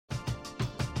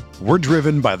We're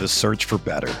driven by the search for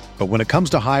better. But when it comes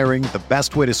to hiring, the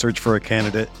best way to search for a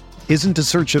candidate isn't to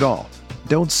search at all.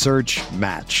 Don't search,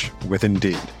 match with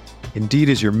Indeed. Indeed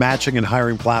is your matching and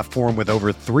hiring platform with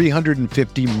over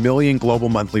 350 million global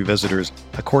monthly visitors,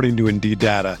 according to Indeed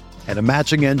data, and a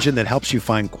matching engine that helps you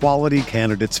find quality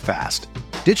candidates fast.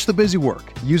 Ditch the busy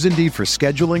work. Use Indeed for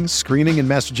scheduling, screening, and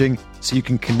messaging so you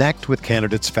can connect with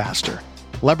candidates faster.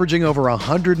 Leveraging over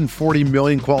 140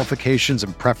 million qualifications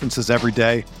and preferences every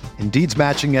day, Indeed's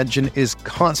matching engine is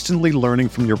constantly learning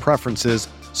from your preferences,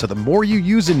 so the more you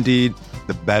use Indeed,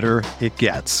 the better it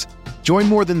gets. Join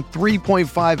more than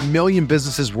 3.5 million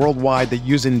businesses worldwide that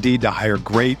use Indeed to hire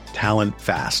great talent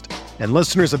fast. And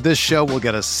listeners of this show will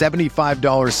get a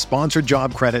 $75 sponsored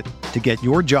job credit to get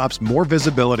your jobs more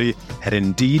visibility at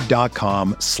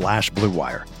Indeed.com/Blue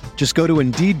Wire. Just go to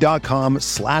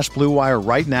Indeed.com/Blue Wire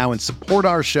right now and support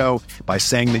our show by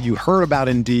saying that you heard about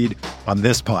Indeed on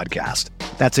this podcast.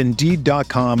 That's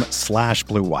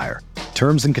Indeed.com/Blue Wire.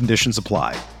 Terms and conditions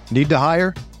apply. Need to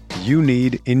hire? You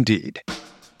need Indeed.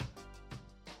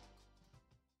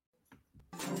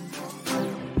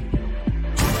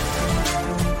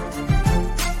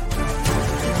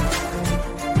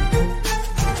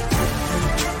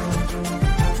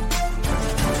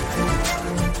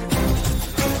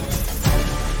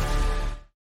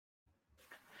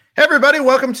 Hey everybody,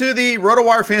 welcome to the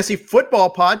RotoWire Fantasy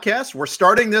Football Podcast. We're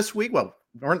starting this week. Well,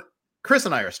 Chris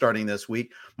and I are starting this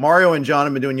week. Mario and John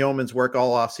have been doing yeoman's work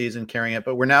all off season, carrying it,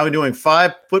 but we're now doing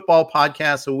 5 football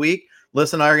podcasts a week.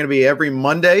 Liz and I are going to be every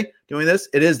Monday doing this.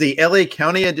 It is the LA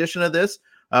County edition of this.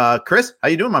 Chris, how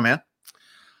you doing, my man?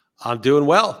 I'm doing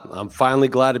well. I'm finally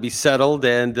glad to be settled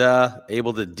and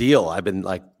able to deal. I've been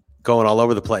going all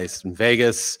over the place in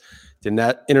Vegas. Did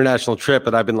that international trip,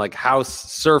 and I've been house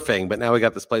surfing, but now we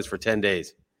got this place for 10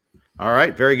 days. All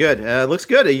right. Very good. Looks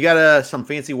good. You got some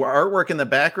fancy artwork in the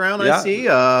background. Yeah. I see,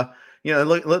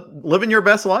 living your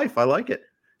best life. I like it.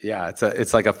 Yeah.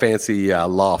 It's like a fancy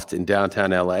loft in downtown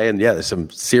LA. And yeah, there's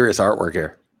some serious artwork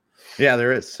here. Yeah,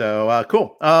 there is. So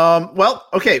cool. Well,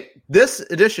 okay. This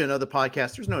edition of the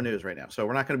podcast, there's no news right now. So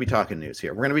we're not going to be talking news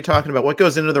here. We're going to be talking about what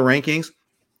goes into the rankings,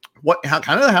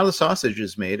 how the sausage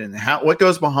is made, and what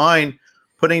goes behind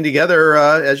putting together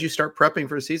as you start prepping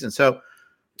for the season. So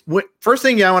first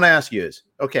thing I want to ask you is,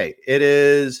 okay, it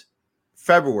is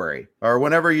February or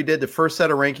whenever you did the first set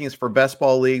of rankings for best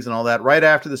ball leagues and all that, right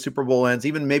after the Super Bowl ends,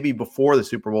 even maybe before the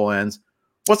Super Bowl ends.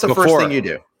 What's the first thing you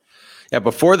do? Yeah,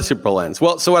 before the Super Bowl ends.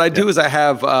 Well, so what I do is I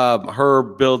have her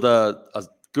build a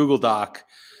Google Doc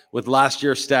with last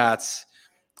year's stats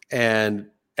and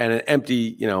an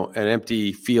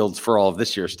empty fields for all of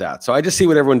this year's stats. So I just see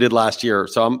what everyone did last year.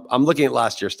 So I'm looking at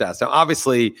last year's stats. Now,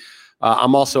 obviously,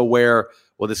 I'm also aware,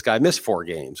 well, this guy missed 4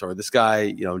 games, or this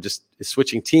guy, just is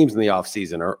switching teams in the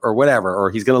offseason or whatever, or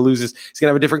he's going to lose he's going to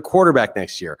have a different quarterback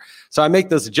next year. So I make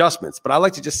those adjustments, but I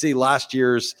like to just see last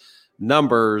year's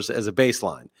numbers as a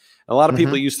baseline. A lot of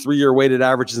people use 3-year weighted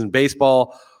averages in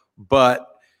baseball, but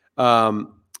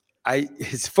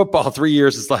his football 3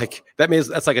 years is that means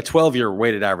that's like a 12-year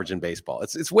weighted average in baseball.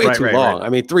 It's way too long. Right. I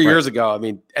mean, 3 years ago,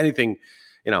 anything,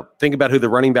 think about who the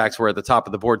running backs were at the top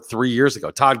of the board 3 years ago.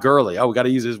 Todd Gurley. Oh, we got to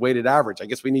use his weighted average. I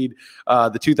guess we need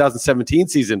the 2017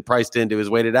 season priced into his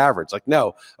weighted average.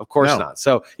 No, of course not.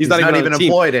 So he's not even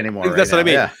employed anymore. That's what I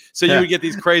mean. Yeah. So you would get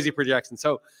these crazy projections.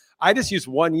 So I just use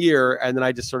 1 year and then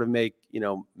I just sort of make,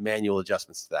 manual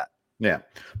adjustments to that. Yeah.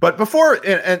 But before,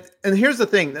 and here's the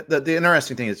thing, the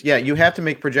interesting thing is, you have to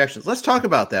make projections. Let's talk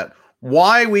about that.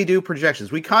 Why we do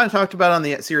projections. We kind of talked about on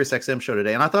the SiriusXM show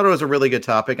today, and I thought it was a really good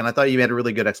topic, and I thought you had a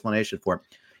really good explanation for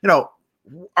it.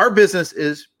 Our business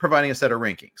is providing a set of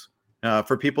rankings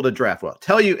for people to draft well.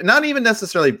 Tell you, not even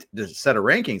necessarily a set of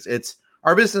rankings. It's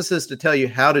our business is to tell you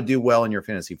how to do well in your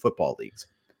fantasy football leagues.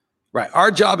 Right.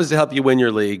 Our job is to help you win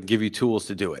your league, give you tools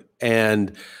to do it.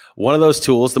 And one of those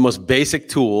tools, the most basic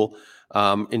tool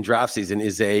in draft season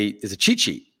is a cheat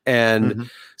sheet. And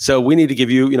so we need to give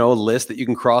you, a list that you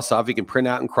can cross off. You can print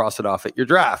out and cross it off at your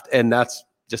draft. And that's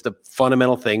just a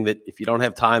fundamental thing that if you don't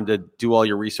have time to do all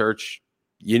your research,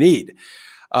 you need.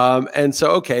 And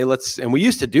so, okay, and we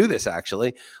used to do this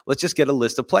actually. Let's just get a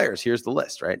list of players. Here's the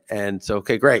list, right? And so,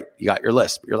 okay, great. You got your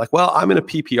list. But you're like, well, I'm in a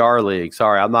PPR league.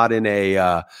 Sorry, I'm not in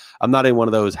one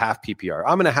of those half PPR.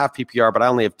 I'm in a half PPR, but I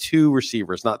only have 2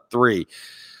 receivers, not 3.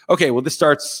 Okay, well, this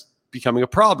starts becoming a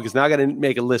problem because now I got to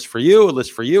make a list for you, a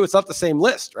list for you. It's not the same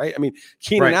list, right? I mean,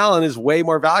 Keenan Allen is way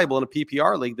more valuable in a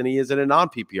PPR league than he is in a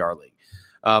non-PPR league.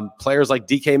 Players like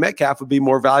DK Metcalf would be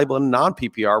more valuable in a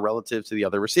non-PPR relative to the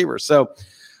other receivers.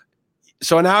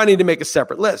 So now I need to make a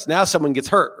separate list. Now someone gets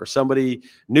hurt or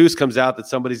news comes out that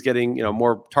somebody's getting,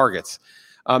 more targets.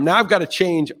 Now I've got to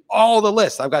change all the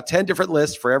lists. I've got 10 different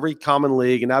lists for every common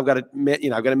league, and now I've got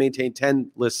to maintain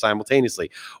 10 lists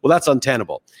simultaneously. Well, that's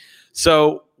untenable.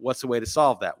 So what's the way to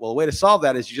solve that? Well, the way to solve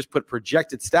that is you just put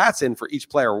projected stats in for each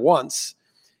player once,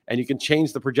 and you can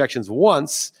change the projections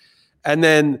once, and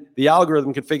then the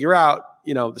algorithm can figure out,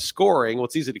 the scoring. Well,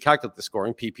 it's easy to calculate the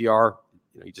scoring. PPR,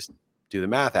 you just do the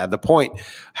math, add the point,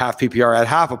 half PPR, add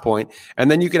half a point,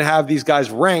 and then you can have these guys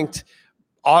ranked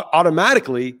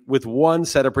automatically with one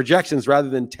set of projections rather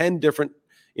than 10 different,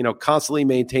 constantly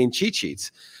maintained cheat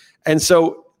sheets. And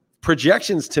so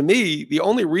projections, to me, the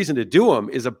only reason to do them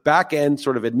is a back-end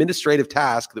sort of administrative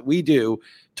task that we do,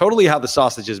 totally how the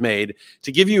sausage is made,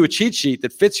 to give you a cheat sheet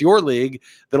that fits your league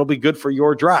that'll be good for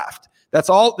your draft. That's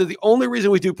all. The only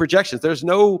reason we do projections. There's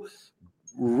no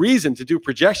reason to do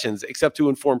projections except to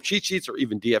inform cheat sheets or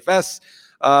even DFS,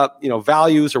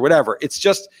 values or whatever. It's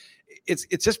just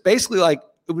basically like,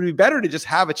 it would be better to just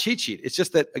have a cheat sheet. It's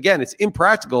just that, again, it's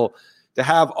impractical to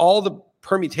have all the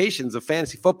permutations of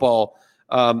fantasy football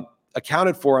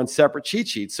accounted for on separate cheat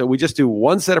sheets. So we just do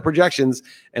one set of projections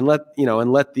and let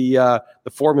the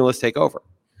formulas take over.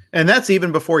 And that's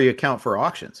even before you account for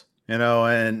auctions,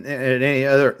 and any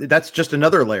other. That's just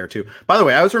another layer too. By the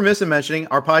way, I was remiss in mentioning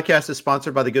our podcast is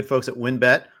sponsored by the good folks at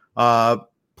WinBet.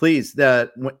 Please,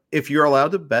 if you're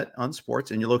allowed to bet on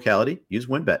sports in your locality, use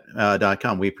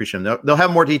winbet.com. We appreciate them. They'll have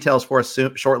more details for us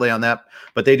shortly on that,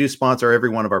 but they do sponsor every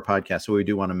one of our podcasts, so we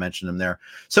do want to mention them there.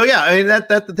 So yeah, I mean, that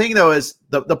the thing though is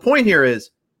the point here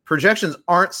is projections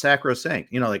aren't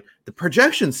sacrosanct. Like the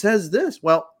projection says this.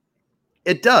 Well,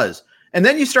 it does. And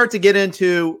then you start to get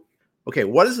into, okay,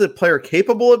 what is the player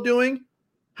capable of doing?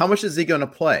 How much is he going to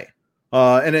play?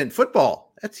 And in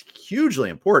football, that's hugely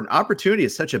important. Opportunity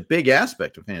is such a big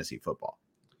aspect of fantasy football.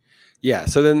 Yeah.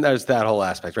 So then there's that whole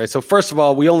aspect, right? So first of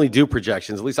all, we only do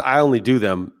projections. At least I only do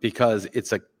them because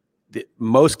it's the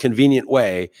most convenient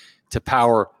way to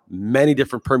power many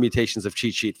different permutations of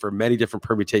cheat sheet for many different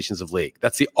permutations of league.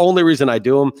 That's the only reason I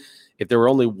do them. If there were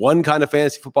only one kind of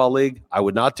fantasy football league, I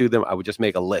would not do them. I would just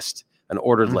make a list, an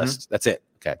ordered list. That's it.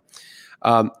 Okay.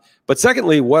 But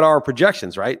secondly, what are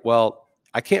projections, right? Well,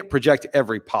 I can't project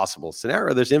every possible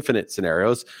scenario. There's infinite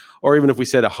scenarios, or even if we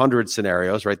said 100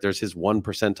 scenarios, right? There's his 1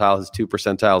 percentile, his 2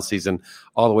 percentile season,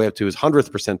 all the way up to his 100th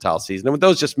percentile season. And what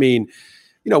those just mean,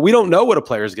 we don't know what a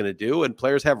player is going to do, and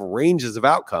players have ranges of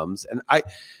outcomes. And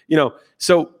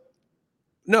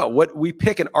what we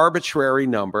pick an arbitrary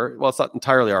number. Well, it's not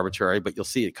entirely arbitrary, but you'll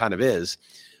see it kind of is,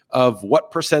 of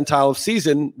what percentile of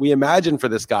season we imagine for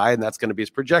this guy, and that's going to be his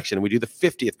projection. We do the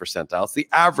 50th percentile. It's the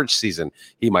average season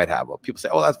he might have. Well, people say,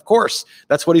 oh, of course,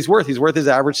 that's what he's worth. He's worth his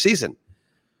average season.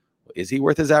 Is he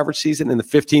worth his average season? In the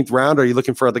 15th round, are you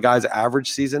looking for the guy's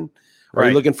average season? Or are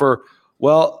you looking for,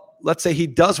 well, let's say he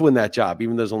does win that job,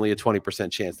 even though there's only a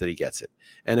 20% chance that he gets it.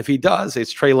 And if he does,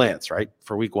 it's Trey Lance, right,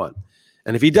 for week 1.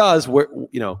 And if he does,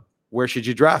 where should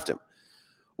you draft him?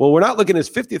 Well, we're not looking at his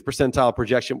 50th percentile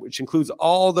projection, which includes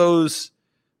all those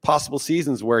possible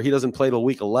seasons where he doesn't play till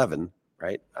week 11,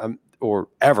 right? Or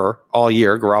ever, all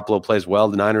year. Garoppolo plays well.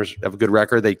 The Niners have a good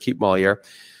record. They keep him all year.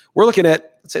 We're looking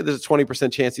at, let's say there's a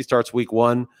 20% chance he starts week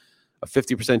 1, a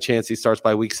 50% chance he starts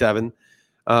by week 7.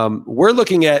 We're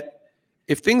looking at,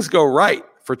 if things go right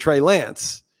for Trey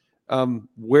Lance,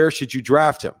 where should you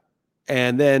draft him?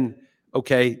 And then,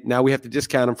 okay, now we have to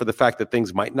discount him for the fact that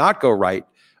things might not go right,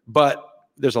 but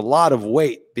there's a lot of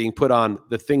weight being put on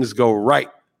the things go right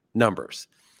numbers.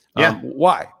 Yeah.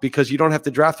 Why? Because you don't have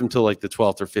to draft him till like the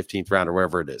 12th or 15th round or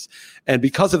wherever it is. And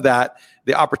because of that,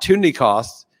 the opportunity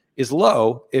cost is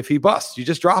low if he busts. You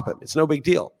just drop him. It's no big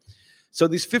deal. So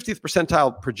these 50th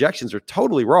percentile projections are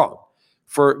totally wrong.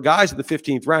 For guys in the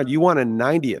 15th round, you want a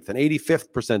 90th, an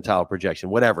 85th percentile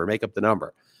projection, whatever, make up the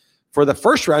number. For the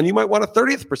first round, you might want a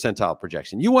 30th percentile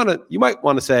projection. You might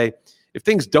want to say, if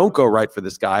things don't go right for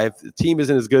this guy, if the team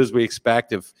isn't as good as we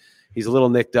expect, if he's a little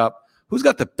nicked up, who's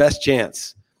got the best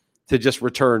chance to just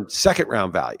return second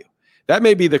round value? That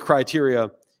may be the criteria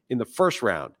in the first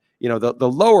round. The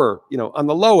lower, on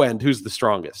the low end, who's the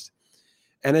strongest?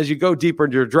 And as you go deeper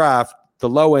into your draft, the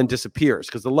low end disappears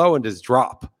because the low end is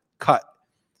drop, cut,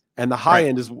 and the high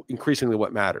end is increasingly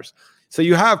what matters. So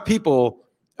you have people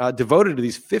devoted to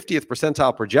these 50th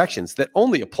percentile projections that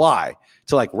only apply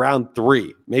to like round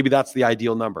 3. Maybe that's the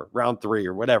ideal number, round 3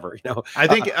 or whatever. I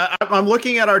think I'm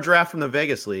looking at our draft from the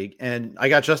Vegas League, and I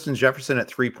got Justin Jefferson at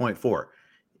 3.4.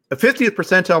 A 50th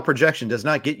percentile projection does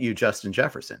not get you Justin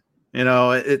Jefferson. And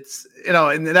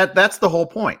that's the whole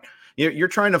point. You're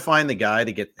trying to find the guy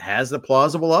that has the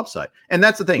plausible upside, and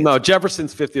that's the thing. No,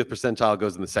 Jefferson's 50th percentile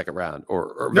goes in the second round,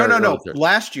 or no.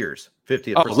 Last year's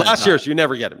 50th. Oh, last year's you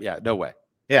never get him. Yeah, no way.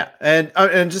 Yeah.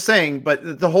 And just saying,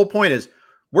 but the whole point is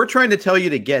we're trying to tell you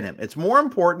to get him. It's more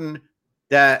important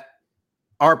that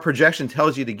our projection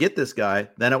tells you to get this guy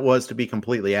than it was to be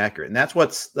completely accurate. And that's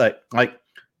what's like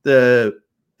the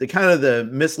kind of the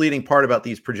misleading part about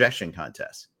these projection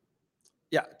contests.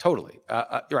 Yeah, totally.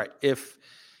 You're right. If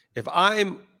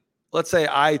let's say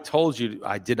I told you,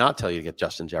 I did not tell you to get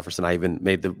Justin Jefferson. I even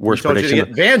made the worst prediction. You to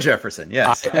get Van Jefferson,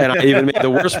 yes. And I even made the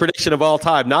worst prediction of all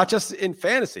time, not just in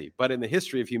fantasy, but in the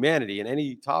history of humanity in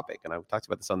any topic. And I talked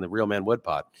about this on the Real Man Wood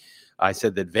Pod. I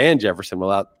said that Van Jefferson will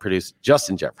outproduce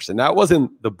Justin Jefferson. Now, it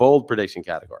wasn't the bold prediction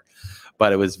category,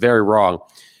 but it was very wrong.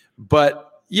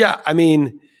 But yeah, I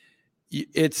mean,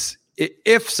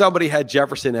 if somebody had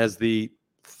Jefferson as the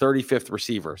 35th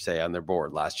receiver, say, on their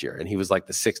board last year, and he was like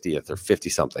the 60th or 50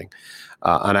 something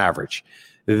on average,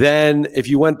 then if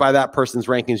you went by that person's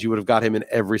rankings, you would have got him in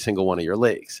every single one of your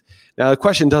leagues. Now, the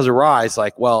question does arise,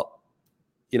 like, well,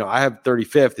 I have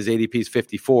 35th, his ADP is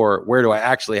 54. Where do I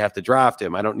actually have to draft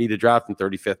him? I don't need to draft him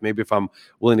 35th. Maybe if I'm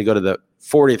willing to go to the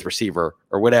 40th receiver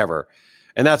or whatever,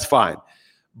 and that's fine.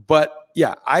 But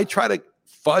yeah, I try to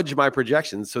fudge my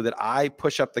projections so that I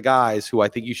push up the guys who I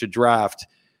think you should draft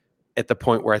at the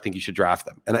point where I think you should draft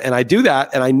them. And I do that,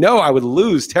 and I know I would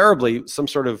lose terribly some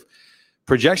sort of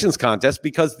projections contest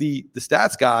because the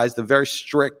stats guys, the very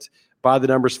strict by the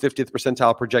numbers 50th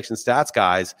percentile projection stats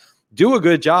guys, do a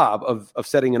good job of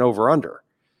setting an over-under.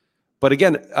 But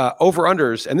again,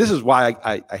 over-unders, and this is why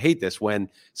I hate this when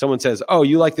someone says, oh,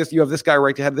 you like this, you have this guy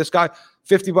ranked ahead of this guy,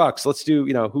 $50, let's do,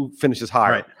 who finishes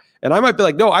higher. Right. And I might be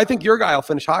like, no, I think your guy will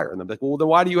finish higher. And I'm like, well, then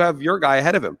why do you have your guy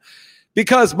ahead of him?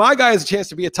 Because my guy has a chance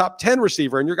to be a top 10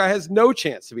 receiver and your guy has no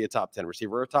chance to be a top 10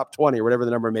 receiver or a top 20 or whatever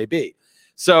the number may be.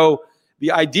 So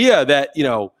the idea that,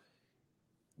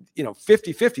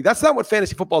 50-50, that's not what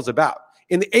fantasy football is about.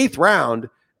 In the 8th round,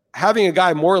 having a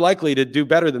guy more likely to do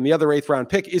better than the other 8th round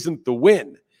pick isn't the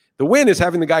win. The win is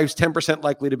having the guy who's 10%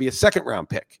 likely to be a 2nd round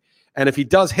pick. And if he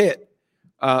does hit,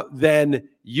 then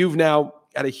you've now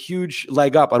got a huge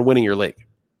leg up on winning your league.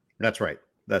 That's right.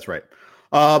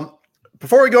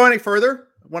 Before we go any further,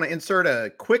 I want to insert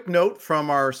a quick note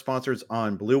from our sponsors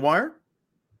on Blue Wire.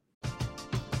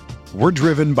 We're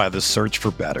driven by the search for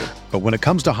better. But when it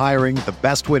comes to hiring, the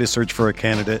best way to search for a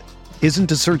candidate isn't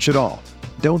to search at all.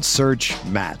 Don't search,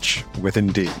 match with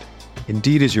Indeed.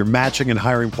 Indeed is your matching and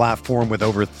hiring platform with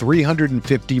over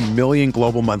 350 million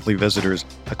global monthly visitors,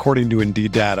 according to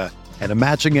Indeed data, and a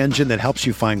matching engine that helps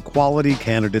you find quality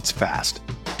candidates fast.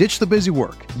 Ditch the busy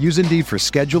work. Use Indeed for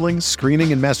scheduling,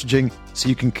 screening, and messaging so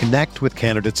you can connect with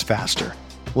candidates faster.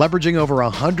 Leveraging over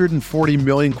 140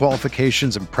 million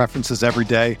qualifications and preferences every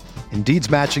day,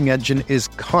 Indeed's matching engine is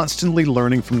constantly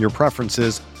learning from your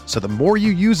preferences, so the more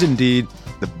you use Indeed,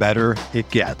 the better it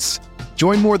gets.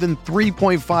 Join more than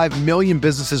 3.5 million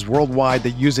businesses worldwide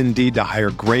that use Indeed to hire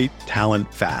great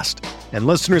talent fast. And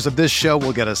listeners of this show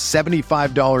will get a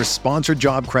 $75 sponsored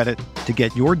job credit to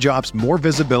get your jobs more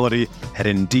visibility at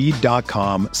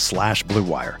Indeed.com/Blue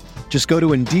Wire. Just go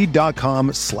to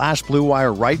Indeed.com/Blue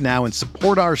Wire right now and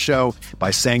support our show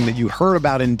by saying that you heard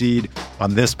about Indeed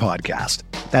on this podcast.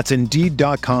 That's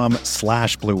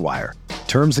Indeed.com/Blue Wire.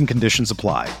 Terms and conditions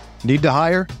apply. Need to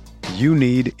hire? You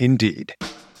need Indeed.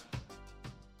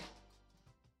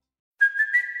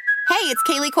 Hey, it's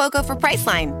Kaylee Cuoco for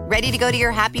Priceline. Ready to go to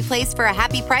your happy place for a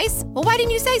happy price? Well, why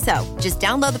didn't you say so? Just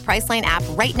download the Priceline app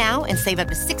right now and save up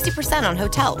to 60% on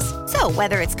hotels. So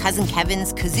whether it's Cousin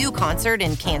Kevin's Kazoo Concert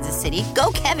in Kansas City,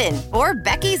 go Kevin, or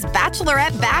Becky's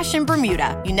Bachelorette Bash in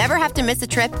Bermuda, you never have to miss a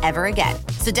trip ever again.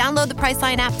 So download the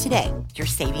Priceline app today. Your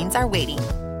savings are waiting.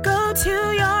 Go to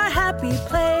your happy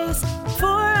place for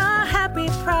a happy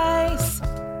price.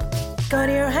 Go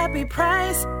to your happy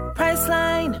price,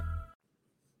 Priceline.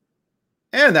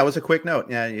 And that was a quick note.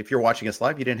 Yeah, if you're watching us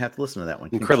live, you didn't have to listen to that one.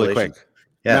 Incredibly quick.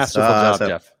 Yes, masterful job,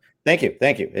 Jeff. Thank you.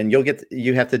 And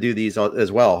you have to do these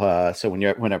as well. So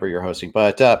whenever you're hosting,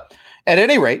 but at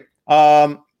any rate,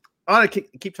 I want to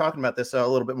keep talking about this a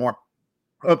little bit more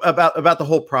about the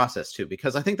whole process too,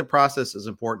 because I think the process is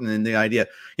important in the idea.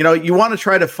 You want to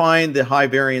try to find the high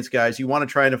variance guys. You want to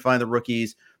try to find the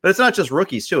rookies. But it's not just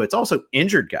rookies too. It's also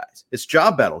injured guys. It's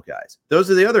job battle guys. Those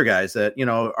are the other guys that,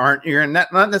 you're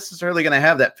not necessarily going to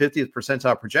have that 50th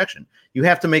percentile projection. You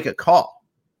have to make a call.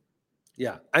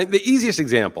 Yeah. The easiest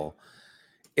example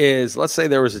is, let's say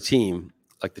there was a team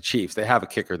like the Chiefs. They have a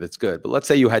kicker that's good. But let's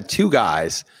say you had 2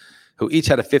 guys who each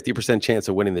had a 50% chance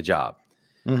of winning the job.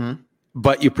 Mm-hmm.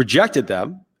 But you projected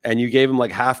them and you gave them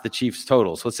like half the Chiefs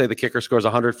total. So let's say the kicker scores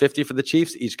 150 for the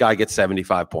Chiefs. Each guy gets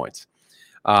 75 points.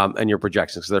 And your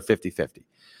projections, because they're 50-50.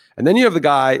 And then you have the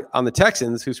guy on the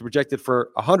Texans who's projected for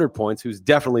 100 points, who's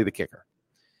definitely the kicker.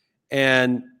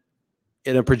 And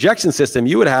in a projection system,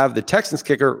 you would have the Texans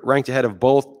kicker ranked ahead of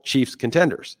both Chiefs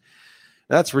contenders.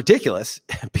 Now, that's ridiculous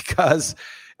because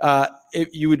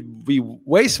you would be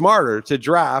way smarter to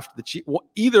draft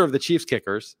either of the Chiefs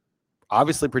kickers,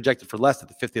 obviously projected for less at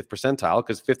the 50th percentile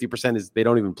because 50% is they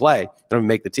don't even play, they don't even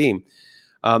make the team.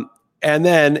 And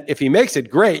then if he makes it,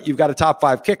 great, you've got a top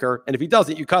 5 kicker. And if he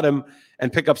doesn't, you cut him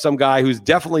and pick up some guy who's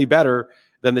definitely better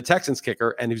than the Texans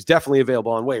kicker and who's definitely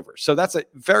available on waivers. So that's a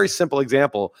very simple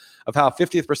example of how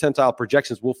 50th percentile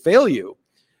projections will fail you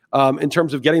in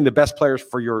terms of getting the best players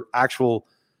for your actual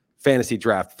fantasy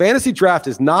draft. Fantasy draft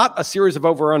is not a series of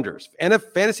over-unders. And if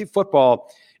fantasy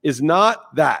football is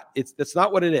not that. That's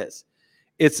not what it is.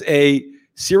 It's a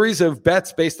series of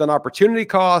bets based on opportunity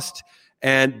cost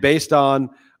and based on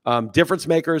difference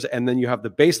makers. And then you have the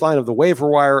baseline of the waiver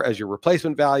wire as your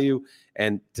replacement value.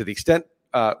 And to the extent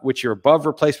which you're above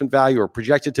replacement value or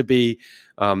projected to be,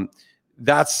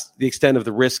 that's the extent of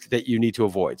the risk that you need to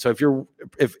avoid. So if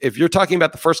you're talking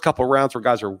about the first couple of rounds where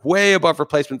guys are way above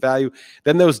replacement value,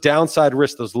 then those downside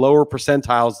risks, those lower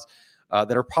percentiles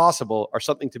that are possible are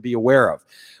something to be aware of.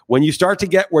 When you start to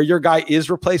get where your guy is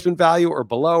replacement value or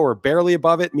below or barely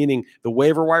above it, meaning the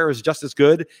waiver wire is just as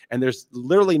good and there's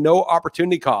literally no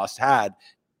opportunity cost had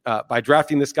by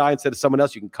drafting this guy instead of someone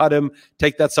else, you can cut him,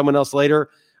 take that someone else later,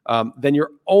 then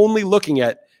you're only looking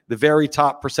at the very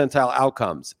top percentile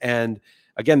outcomes. And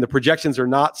again, the projections are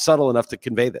not subtle enough to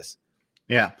convey this.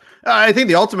 Yeah. I think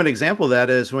the ultimate example of that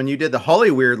is when you did the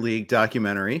HollyWeird League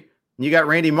documentary, and you got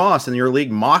Randy Moss and your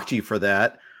league mocked you for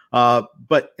that.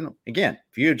 But again,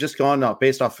 if you had just gone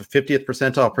based off of 50th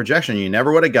percentile projection, you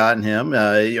never would have gotten him,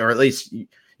 or at least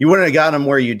you wouldn't have gotten him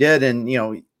where you did. And,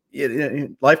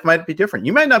 life might be different.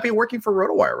 You might not be working for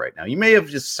RotoWire right now. You may have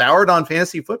just soured on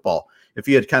fantasy football if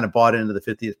you had kind of bought into the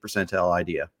 50th percentile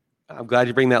idea. I'm glad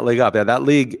you bring that league up. Yeah, that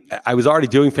league, I was already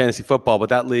doing fantasy football, but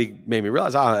that league made me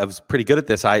realize I was pretty good at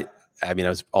this. I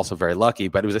was also very lucky,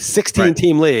 but it was a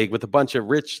 16-team league with a bunch of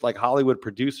rich, like Hollywood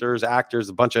producers, actors,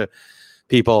 a bunch of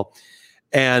people.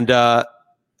 And I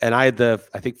had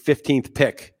I think 15th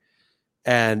pick.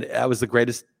 And that was the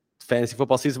greatest fantasy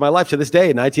football season of my life to this day.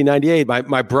 In 1998,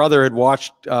 my brother had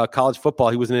watched college football.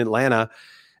 He was in Atlanta.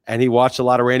 And he watched a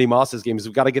lot of Randy Moss's games.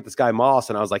 We've got to get this guy Moss.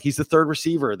 And I was like, he's the third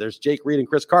receiver. There's Jake Reed and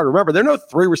Chris Carter. Remember, there are no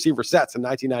 3 receiver sets in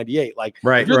 1998. Like,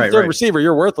 if you're the third receiver,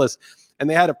 you're worthless. And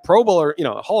they had a Pro Bowler,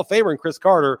 a Hall of Famer in Chris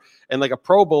Carter and like a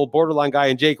Pro Bowl borderline guy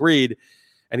in Jake Reed.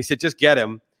 And he said, just get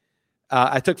him.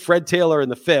 I took Fred Taylor in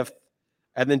the 5th.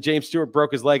 And then James Stewart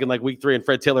broke his leg in like week 3. And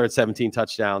Fred Taylor had 17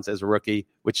 touchdowns as a rookie,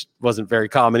 which wasn't very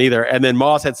common either. And then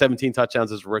Moss had 17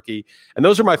 touchdowns as a rookie. And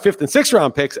those were my 5th and 6th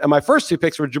round picks. And my first 2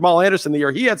 picks were Jamal Anderson the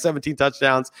year he had 17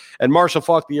 touchdowns. And Marshall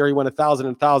Faulk the year he went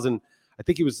 1,000. I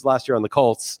think he was last year on the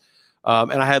Colts.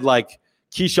 And I had like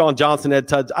Keyshawn Johnson had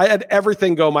touchdowns. I had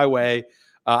everything go my way.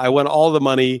 I won all the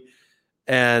money.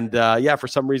 And for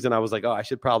some reason I was like, I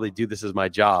should probably do this as my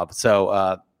job.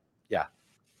 So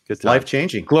good life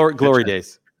changing, glory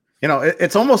days.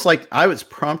 It's almost like I was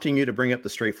prompting you to bring up the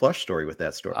straight flush story with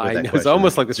that story. It's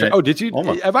almost like the straight. Oh, did you?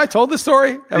 Almost. Have I told this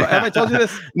story? Have I told you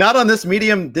this? Not on this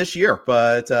medium this year,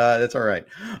 but that's all right.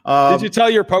 Did you tell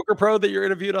your poker pro that you're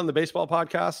interviewed on the baseball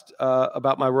podcast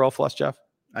about my royal flush, Jeff?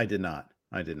 I did not.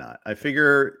 I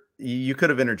figure you could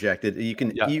have interjected.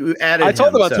 You added. I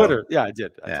told him on Twitter. Yeah, I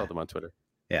did. I told him on Twitter.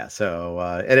 Yeah. So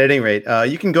at any rate,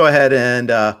 you can go ahead and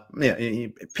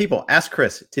people ask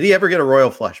Chris, did he ever get a royal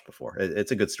flush before?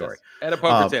 It's a good story. At a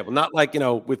poker table, not like,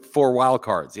 with 4 wild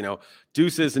cards,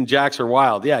 deuces and jacks are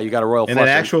wild. Yeah. You got a royal flush. In an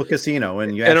actual casino.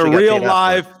 And you in a real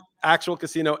live actual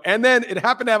casino. And then it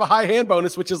happened to have a high hand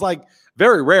bonus, which is like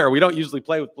very rare. We don't usually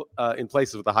play with in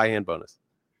places with a high hand bonus.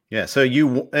 Yeah. So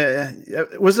you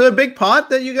was it a big pot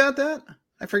that you got that?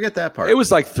 I forget that part. It was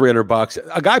like $300.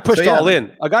 A guy pushed all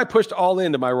in. A guy pushed all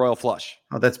into my royal flush.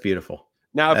 Oh, that's beautiful.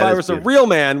 Now, if I was a real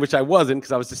man, which I wasn't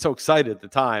because I was just so excited at the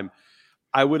time,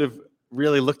 I would have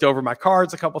really looked over my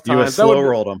cards a couple times. You slow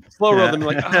rolled them. Rolled them,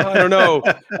 like, I don't know,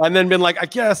 and then been like, I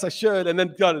guess I should, and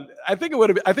then done it. I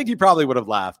think he probably would have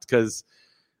laughed because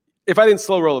if I didn't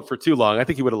slow roll it for too long, I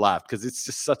think he would have laughed because it's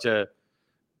just such a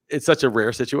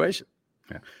rare situation.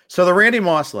 Yeah. So the Randy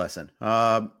Moss lesson,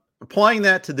 applying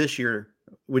that to this year.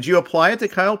 Would you apply it to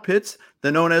Kyle Pitts,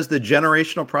 known as the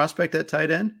generational prospect at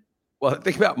tight end? Well, the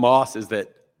thing about Moss is that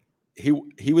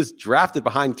he was drafted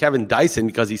behind Kevin Dyson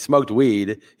because he smoked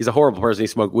weed. He's a horrible person. He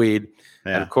smoked weed.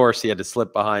 Yeah. And of course he had to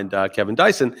slip behind Kevin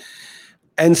Dyson.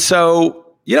 And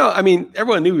so,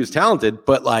 everyone knew he was talented,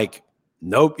 but like,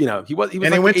 nope, he was. And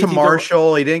like he went to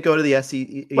Marshall. He didn't go to the SEC.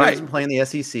 He wasn't playing the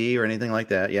SEC or anything like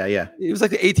that. Yeah. He was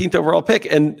like the 18th overall pick.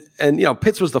 And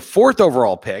Pitts was the 4th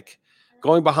overall pick,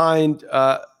 going behind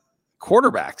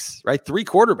quarterbacks, right? 3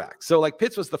 quarterbacks. So like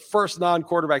Pitts was the first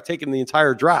non-quarterback taken in the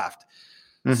entire draft.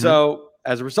 Mm-hmm. So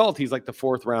as a result, he's like the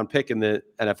 4th round pick in the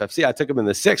NFFC. I took him in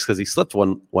the 6th because he slipped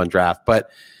one draft. But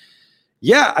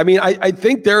yeah, I mean, I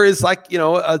think there is like, you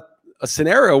know, a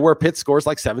scenario where Pitts scores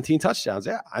like 17 touchdowns.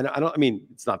 Yeah, I mean,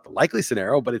 it's not the likely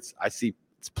scenario, but it's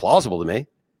plausible to me.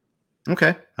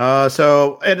 Okay.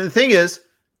 So, and the thing is,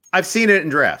 I've seen it in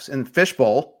drafts. In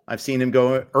Fishbowl, I've seen him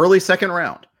go early 2nd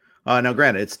round. Now,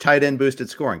 granted, it's tight end boosted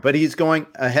scoring, but he's going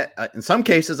ahead, in some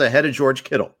cases, ahead of George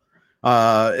Kittle,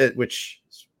 which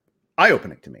is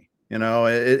eye-opening to me. You know,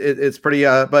 it's pretty,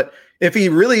 but if he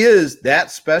really is that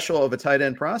special of a tight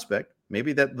end prospect,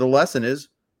 maybe that the lesson is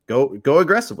go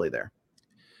aggressively there.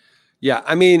 Yeah.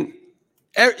 I mean,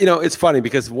 you know, it's funny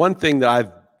because one thing that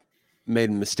I've made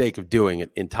a mistake of doing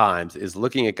it in times is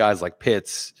looking at guys like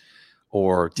Pitts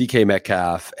or DK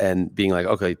Metcalf and being like,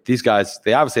 okay, these guys,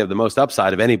 they obviously have the most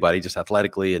upside of anybody, just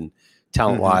athletically and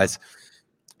talent-wise.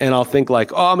 Mm-hmm. And I'll think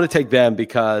like, oh, I'm going to take them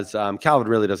because Calvin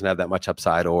really doesn't have that much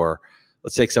upside. Or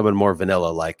let's take someone more vanilla,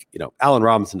 like, you know, Allen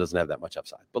Robinson doesn't have that much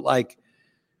upside. But like,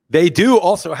 they do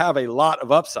also have a lot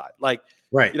of upside. Like,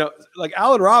 right, you know, like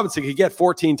Allen Robinson could get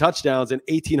 14 touchdowns and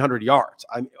 1,800 yards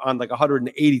on like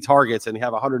 180 targets and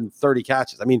have 130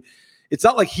 catches. I mean, it's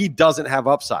not like he doesn't have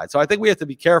upside. So I think we have to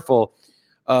be careful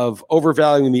of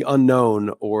overvaluing the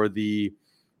unknown or the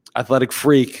athletic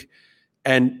freak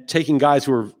and taking guys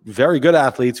who are very good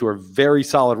athletes, who are very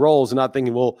solid roles, and not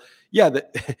thinking, well, yeah,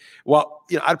 well,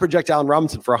 you know, I'd project Allen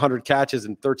Robinson for 100 catches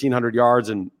and 1,300 yards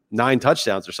and 9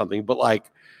 touchdowns or something. But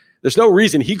like, there's no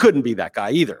reason he couldn't be that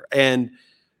guy either. And,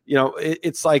 you know,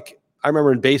 it's like, I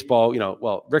remember in baseball, you know,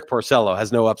 well, Rick Porcello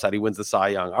has no upside. He wins the Cy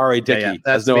Young. R.A. Dickey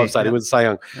has no upside. He wins the Cy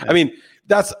Young. Yeah. I mean,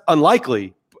 that's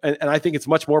unlikely. And I think it's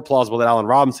much more plausible that Allen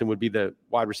Robinson would be the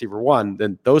wide receiver 1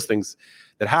 than those things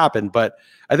that happen. But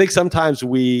I think sometimes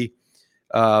we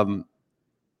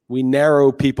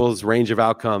narrow people's range of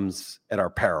outcomes at our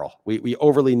peril. We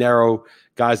overly narrow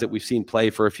guys that we've seen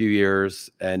play for a few years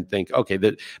and think, okay,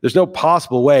 there's no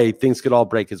possible way things could all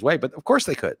break his way. But of course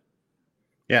they could.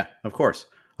 Yeah, of course.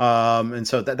 And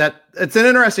so that it's an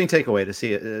interesting takeaway to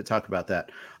see talk about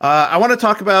that. I want to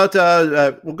talk about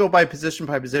we'll go by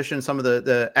position, some of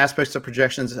the aspects of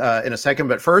projections in a second.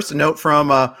 But first, a note from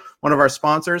one of our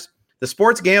sponsors. The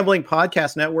Sports Gambling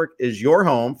Podcast Network is your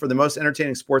home for the most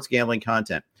entertaining sports gambling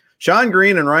content. Sean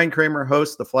Green and Ryan Kramer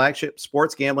host the flagship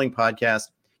sports gambling podcast,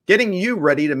 getting you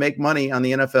ready to make money on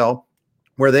the NFL,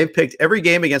 where they've picked every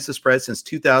game against the spread since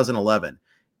 2011.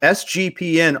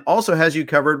 SGPN also has you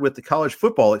covered with the college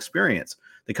football experience.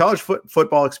 The college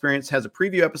football experience has a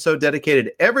preview episode dedicated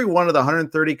to every one of the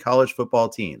 130 college football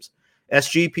teams.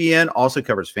 SGPN also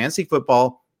covers fantasy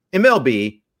football,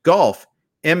 MLB, golf,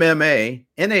 MMA,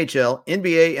 NHL,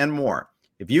 NBA, and more.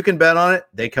 If you can bet on it,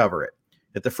 they cover it.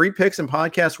 If the free picks and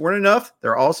podcasts weren't enough,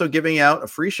 they're also giving out a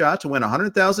free shot to win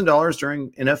 $100,000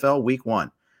 during NFL Week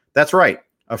 1. That's right,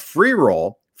 a free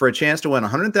roll for a chance to win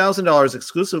 $100,000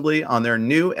 exclusively on their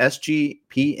new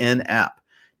SGPN app.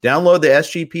 Download the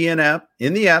SGPN app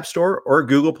in the App Store or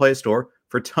Google Play Store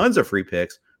for tons of free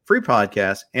picks, free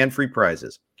podcasts, and free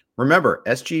prizes. Remember,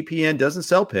 SGPN doesn't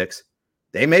sell picks,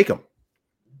 they make them.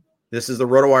 This is the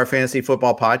RotoWire Fantasy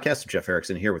Football Podcast. Jeff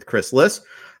Erickson here with Chris Liss.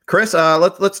 Chris,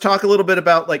 let's talk a little bit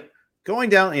about like going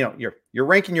down. You know, you're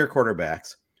ranking your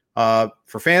quarterbacks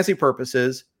for fantasy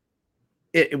purposes.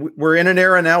 We're in an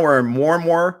era now where more and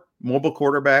more mobile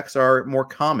quarterbacks are more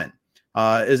common.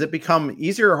 Has it become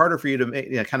easier or harder for you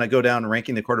to kind of go down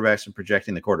ranking the quarterbacks and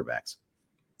projecting the quarterbacks?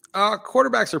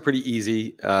 Quarterbacks are pretty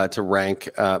easy to rank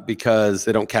because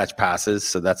they don't catch passes,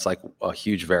 so that's like a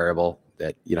huge variable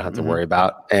that you don't have to worry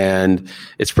about. And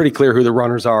it's pretty clear who the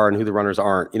runners are and who the runners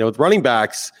aren't. You know, with running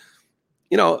backs,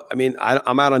 you know, I mean,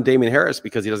 I'm out on Damian Harris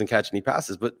because he doesn't catch any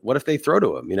passes, but what if they throw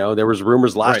to him? You know, there was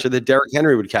rumors last year that Derrick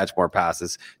Henry would catch more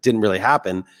passes. Didn't really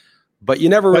happen, but you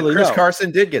never really Chris know. Carson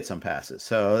did get some passes.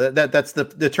 So that's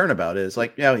the turnabout is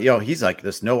like, you know, he's like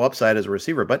this no upside as a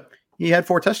receiver, but he had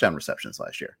 4 touchdown receptions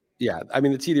last year. Yeah. I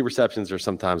mean, the TD receptions are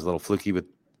sometimes a little fluky with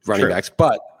running backs,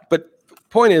 but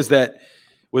point is that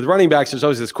with running backs, there's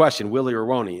always this question, will he or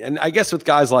won't he? And I guess with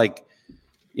guys like,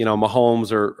 you know,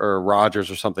 Mahomes or Rodgers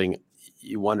or something,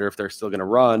 you wonder if they're still going to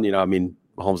run. You know, I mean,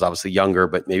 Mahomes obviously younger,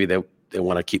 but maybe they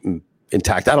want to keep him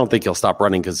intact. I don't think he'll stop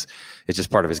running because it's just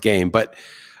part of his game. But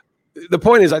the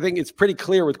point is, I think it's pretty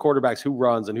clear with quarterbacks who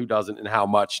runs and who doesn't and how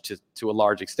much to a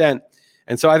large extent.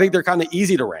 And so I think they're kind of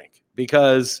easy to rank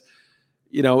because,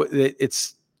 you know,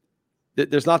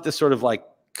 there's not this sort of like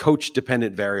coach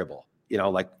dependent variable, you know,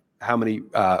 like how many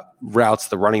routes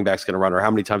the running back's going to run or how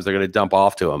many times they're going to dump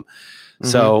off to him.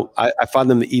 So I find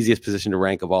them the easiest position to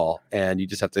rank of all. And you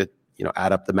just have to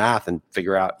add up the math and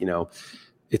figure out,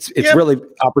 it's really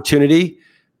opportunity,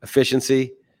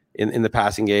 efficiency in the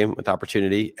passing game with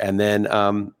opportunity, and then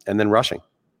rushing.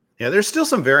 Yeah, there's still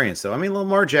some variance though. I mean,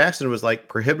 Lamar Jackson was like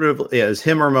prohibitively as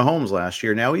him or Mahomes last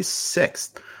year. Now he's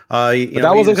 6th. But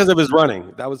that wasn't because of his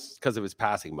running. That was because of his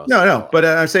passing. No. But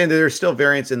I'm saying that there's still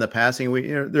variance in the passing.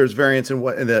 There's variance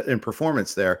in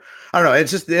performance there. I don't know. It's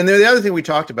just, and the other thing we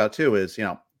talked about too is,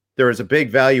 there was a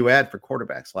big value add for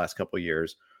quarterbacks last couple of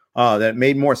years that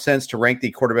made more sense to rank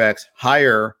the quarterbacks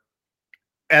higher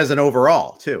as an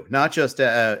overall too, not just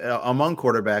among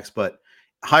quarterbacks, but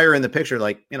higher in the picture.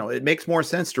 Like, it makes more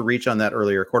sense to reach on that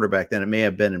earlier quarterback than it may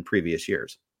have been in previous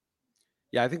years.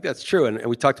 Yeah, I think that's true. And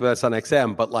we talked about this on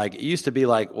XM, but like, it used to be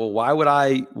like, well, why would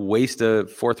I waste a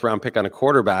 4th round pick on a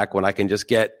quarterback when I can just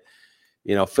get,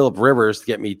 Phillip Rivers to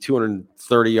get me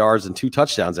 230 yards and 2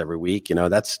 touchdowns every week?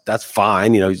 That's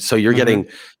fine. So you're getting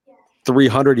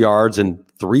 300 yards and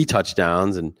 3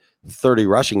 touchdowns and 30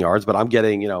 rushing yards, but I'm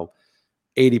getting,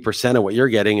 80% of what you're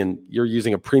getting, and you're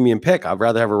using a premium pick. I'd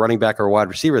rather have a running back or a wide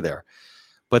receiver there.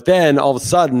 But then all of a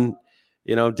sudden,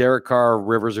 Derek Carr,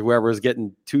 Rivers, or whoever is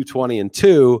getting 220 and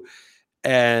 2,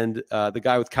 and the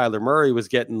guy with Kyler Murray was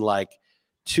getting like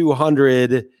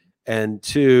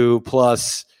 202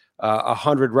 plus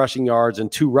 100 rushing yards and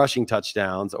 2 rushing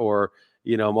touchdowns, or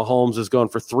Mahomes is going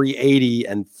for 380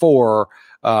 and 4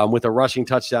 with a rushing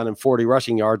touchdown and 40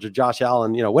 rushing yards, or Josh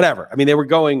Allen, whatever. I mean, they were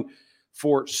going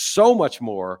for so much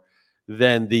more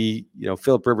than the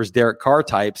Phillip Rivers, Derek Carr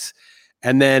types,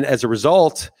 and then as a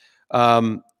result,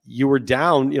 you were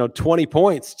down 20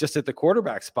 points just at the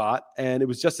quarterback spot, and it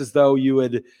was just as though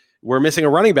you were missing a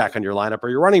running back on your lineup, or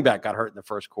your running back got hurt in the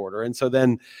first quarter. And so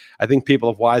then I think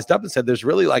people have wised up and said there's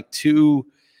really like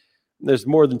there's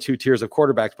more than 2 tiers of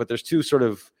quarterbacks, but there's 2 sort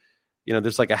of,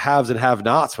 there's like a haves and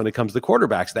have-nots when it comes to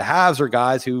quarterbacks. The haves are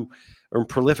guys who are in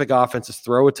prolific offenses,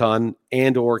 throw a ton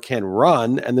and or can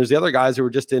run, and there's the other guys who are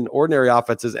just in ordinary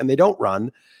offenses and they don't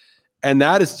run. And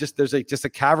that is just, there's just a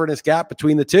cavernous gap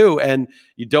between the two, and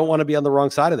you don't want to be on the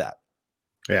wrong side of that.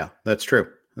 Yeah, that's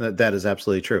true. That is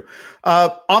absolutely true.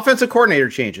 Offensive coordinator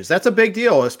changes. That's a big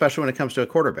deal, especially when it comes to a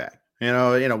quarterback.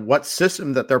 What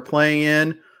system that they're playing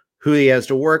in, who he has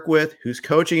to work with, who's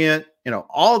coaching it.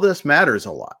 All this matters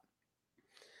a lot.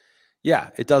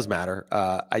 Yeah, it does matter.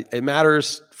 It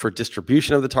matters for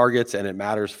distribution of the targets, and it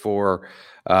matters for,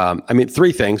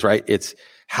 3 things, right? It's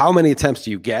how many attempts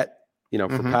do you get,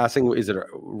 for passing? Is it a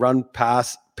run,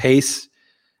 pass, pace?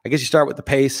 I guess you start with the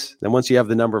pace. Then once you have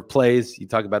the number of plays, you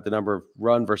talk about the number of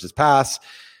run versus pass.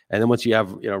 And then once you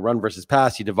have, run versus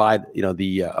pass, you divide,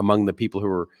 among the people who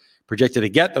are projected to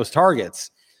get those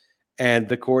targets. And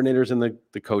the coordinators and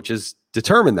the coaches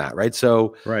determine that, right?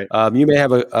 So you may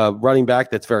have a running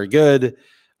back that's very good,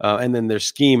 and then there's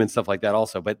scheme and stuff like that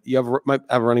also. But you might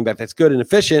have a running back that's good and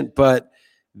efficient, but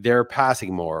they're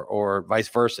passing more, or vice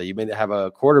versa. You may have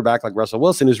a quarterback like Russell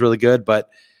Wilson who's really good, but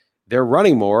they're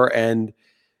running more. And,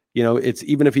 it's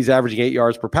even if he's averaging 8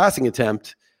 yards per passing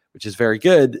attempt, which is very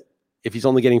good, if he's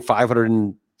only getting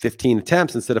 515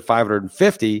 attempts instead of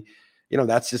 550,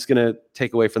 that's just going to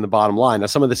take away from the bottom line. Now,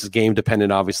 some of this is game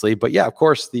dependent, obviously, but yeah, of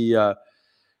course, the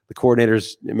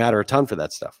coordinators matter a ton for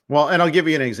that stuff. Well, and I'll give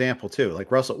you an example too,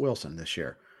 like Russell Wilson this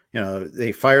year.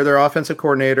 They fire their offensive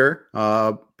coordinator.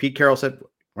 Pete Carroll said,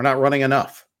 "We're not running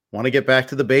enough. Want to get back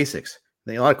to the basics."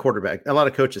 A lot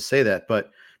of coaches say that,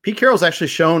 but Pete Carroll's actually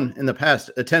shown in the past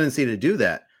a tendency to do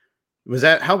that. Was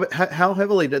that how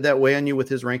heavily did that weigh on you with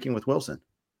his ranking with Wilson?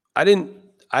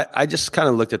 I just kind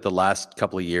of looked at the last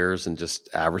couple of years and just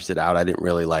averaged it out. I didn't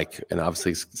really and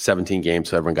obviously 17 games,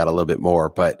 so everyone got a little bit more,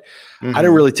 but I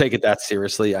didn't really take it that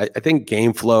seriously. I think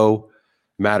game flow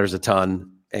matters a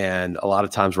ton. And a lot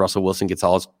of times Russell Wilson gets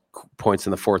all his points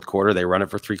in the 4th quarter. They run it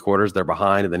for 3 quarters. They're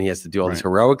behind, and then he has to do all these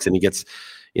heroics, and he gets,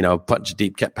 punch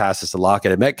deep passes to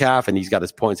Lockett and Metcalf, and he's got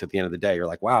his points at the end of the day. You're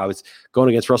like, wow, I was going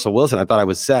against Russell Wilson. I thought I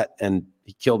was set, and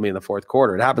he killed me in the 4th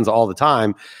quarter. It happens all the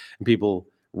time, and people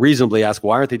reasonably ask,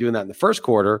 why aren't they doing that in the 1st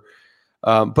quarter?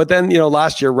 But then,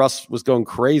 last year, Russ was going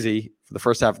crazy for the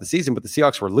first half of the season, but the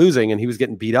Seahawks were losing, and he was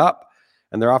getting beat up,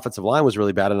 and their offensive line was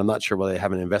really bad, and I'm not sure why they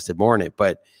haven't invested more in it.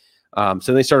 But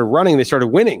so they started running, they started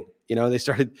winning. They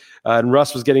started, and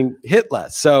Russ was getting hit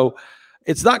less. So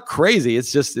it's not crazy.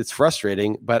 It's just, it's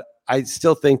frustrating, but I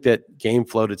still think that game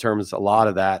flow determines a lot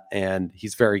of that, and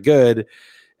he's very good.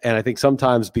 And I think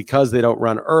sometimes because they don't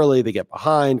run early, they get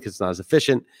behind because it's not as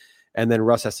efficient. And then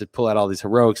Russ has to pull out all these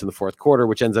heroics in the 4th quarter,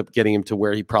 which ends up getting him to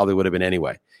where he probably would have been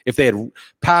anyway. If they had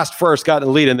passed first, gotten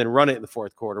a lead, and then run it in the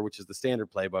 4th quarter, which is the standard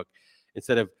playbook,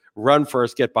 instead of run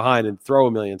first, get behind, and throw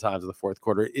a million times in the 4th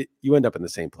quarter, you end up in the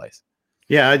same place.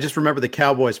 Yeah, I just remember the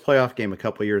Cowboys playoff game a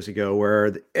couple of years ago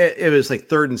where it was like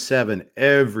 3rd and 7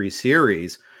 every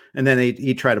series, and then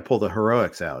he tried to pull the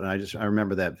heroics out, and I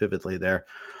remember that vividly there.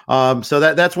 So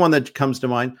that's one that comes to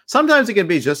mind. Sometimes it can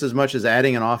be just as much as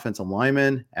adding an offensive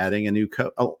lineman, adding a new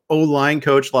O-line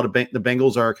coach. A lot of the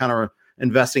Bengals are kind of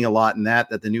investing a lot in that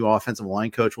the new offensive line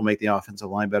coach will make the offensive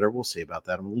line better. We'll see about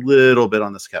that. I'm a little bit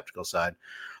on the skeptical side.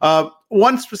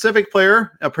 One specific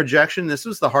player, a projection, this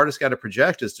was the hardest guy to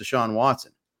project, is Deshaun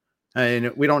Watson.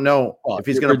 And we don't know if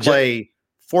he's going to play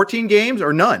 14 games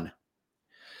or none.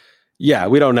 Yeah,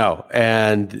 we don't know.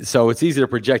 And so it's easy to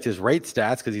project his rate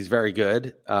stats because he's very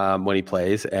good when he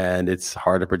plays, and it's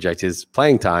hard to project his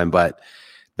playing time. But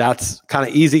that's kind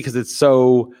of easy because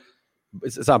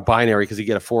it's not binary because you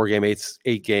get a 4-game,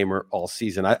 8-gamer all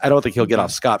season. I don't think he'll get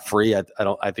off scot-free.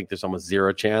 I think there's almost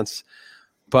zero chance.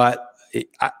 But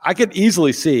I could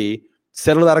easily see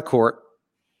settled out of court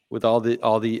with all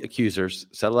the accusers,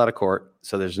 settled out of court.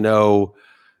 So there's no,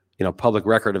 public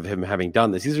record of him having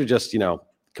done this. These are just,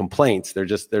 complaints.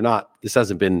 They're not, this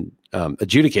hasn't been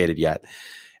adjudicated yet,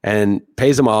 and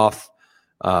pays them off.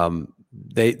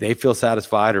 They feel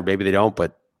satisfied, or maybe they don't,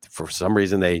 but for some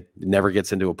reason they never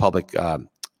gets into a public,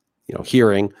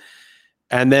 hearing.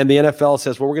 And then the NFL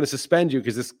says, well, we're going to suspend you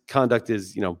because this conduct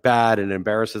is, bad and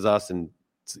embarrasses us, and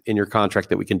it's in your contract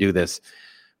that we can do this.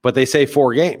 But they say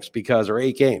 4 games or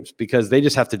 8 games because they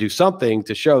just have to do something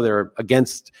to show they're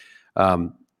against.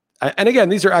 And again,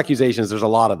 these are accusations. There's a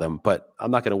lot of them, but I'm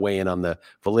not going to weigh in on the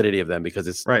validity of them because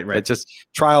it's right. It's just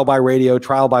trial by radio,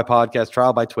 trial by podcast,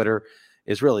 trial by Twitter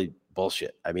is really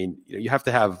bullshit. I mean, you have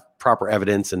to have proper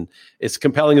evidence, and as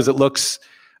compelling as it looks,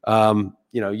 you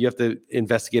have to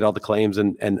investigate all the claims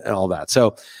and all that.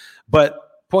 So, but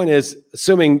point is,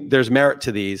 assuming there's merit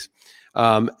to these,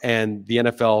 and the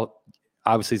NFL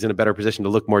obviously is in a better position to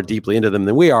look more deeply into them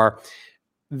than we are,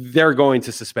 they're going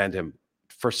to suspend him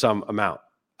for some amount.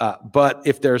 But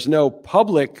if there's no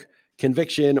public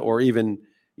conviction or even,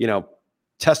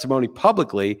 testimony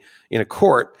publicly in a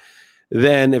court,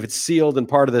 then if it's sealed and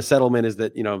part of the settlement is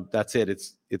that, that's it,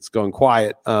 it's going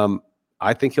quiet.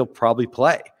 I think he'll probably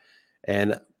play.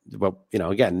 And,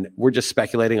 again, we're just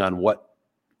speculating on what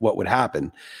would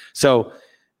happen. So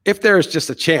if there's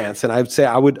just a chance, and I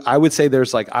would say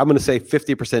there's I'm going to say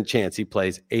 50% chance he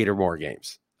plays 8 or more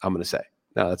games. I'm going to say.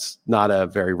 Now, that's not a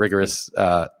very rigorous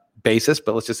basis,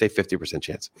 but let's just say 50%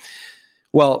 chance.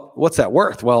 Well, what's that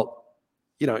worth? Well,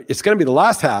 it's going to be the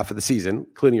last half of the season,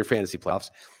 including your fantasy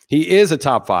playoffs. He is a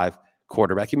top 5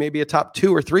 quarterback. He may be a top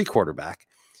 2 or 3 quarterback.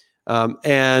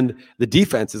 And the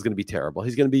defense is going to be terrible.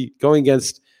 He's going to be going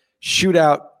against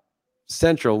shootout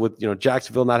Central with,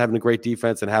 Jacksonville not having a great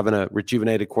defense and having a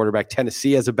rejuvenated quarterback.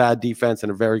 Tennessee has a bad defense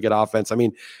and a very good offense. I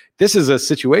mean, this is a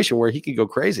situation where he could go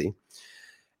crazy.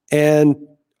 And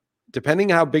depending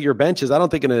how big your bench is, I don't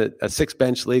think in a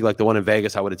 6-bench league like the one in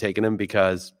Vegas, I would have taken him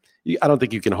because I don't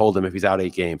think you can hold him if he's out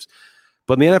 8 games.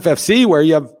 But in the NFFC, where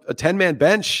you have a 10-man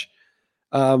bench,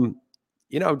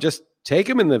 just take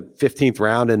him in the 15th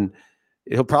round, and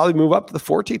he'll probably move up to the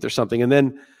 14th or something. And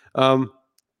then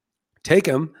take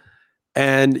him,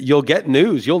 and you'll get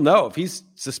news. You'll know if he's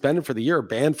suspended for the year or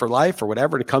banned for life or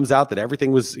whatever, and it comes out that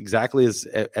everything was exactly as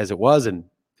it was, and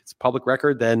it's public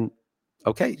record, then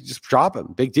okay, just drop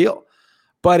him. Big deal.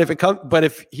 But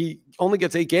if he only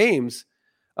gets 8 games,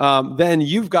 then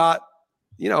you've got,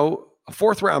 a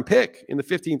 4th round pick in the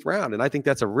 15th round. And I think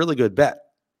that's a really good bet.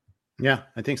 Yeah,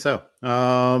 I think so.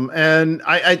 And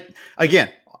I again,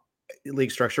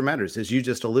 league structure matters, as you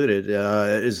just alluded,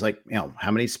 is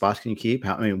how many spots can you keep?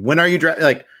 When are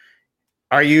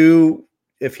you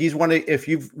if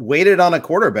you've waited on a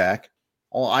quarterback,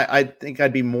 I think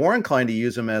I'd be more inclined to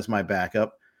use him as my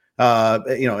backup.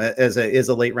 As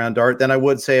a late round dart than I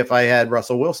would say if I had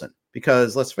Russell Wilson,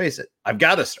 because let's face it, I've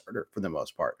got a starter for the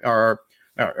most part. Or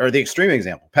the extreme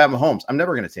example, Pat Mahomes. I'm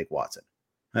never going to take Watson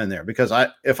in there because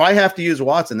if I have to use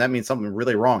Watson, that means something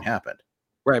really wrong happened.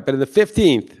 Right, but in the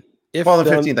 15th, the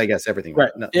 15th, I guess everything.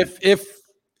 Right. No. If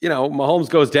Mahomes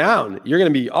goes down, you're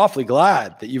going to be awfully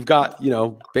glad that you've got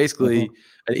basically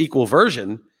an equal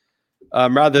version,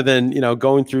 rather than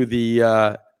going through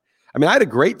the. I had a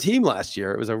great team last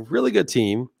year. It was a really good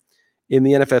team in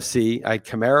the NFFC. I had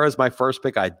Kamara as my first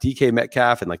pick. I had DK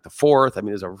Metcalf in the 4th. It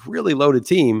was a really loaded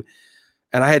team.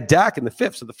 And I had Dak in the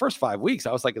 5th. So the first 5 weeks,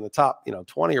 I was in the top,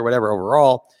 20 or whatever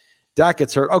overall. Dak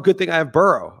gets hurt. Oh, good thing I have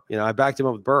Burrow. I backed him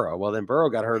up with Burrow. Well, then Burrow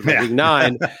got hurt in week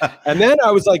 9. And then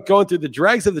I was going through the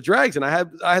dregs of the dregs. And I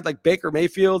had Baker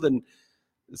Mayfield and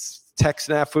tech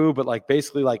snafu, but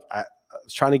basically I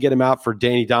was trying to get him out for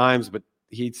Danny Dimes, but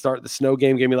he'd start the snow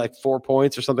game, gave me 4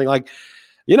 points or something.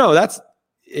 That's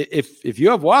if you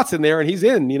have Watson there and he's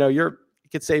in, you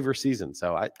could save your season.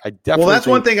 So I definitely. Well, that's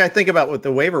one thing I think about with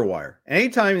the waiver wire.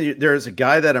 Anytime there's a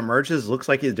guy that emerges, looks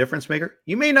like he's a difference maker,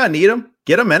 you may not need him.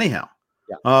 Get him anyhow.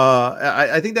 Yeah.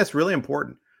 I think that's really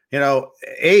important.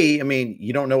 A, I mean,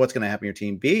 you don't know what's going to happen to your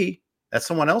team. B, that's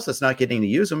someone else that's not getting to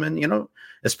use them. And,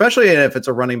 especially if it's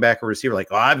a running back or receiver,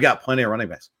 like, I've got plenty of running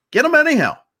backs. Get them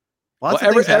anyhow.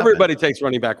 Everybody takes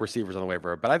running back receivers on the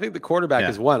waiver, but I think the quarterback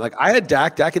is one. Like I had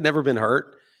Dak. Dak had never been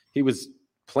hurt. He was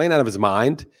playing out of his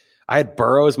mind. I had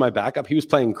Burrow as my backup. He was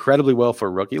playing incredibly well for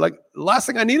a rookie. Like the last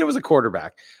thing I needed was a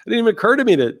quarterback. It didn't even occur to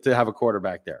me to have a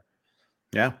quarterback there.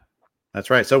 Yeah,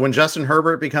 that's right. So when Justin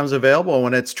Herbert becomes available,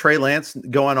 when it's Trey Lance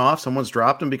going off, someone's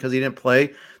dropped him because he didn't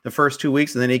play the first 2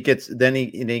 weeks, and then he gets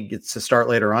to start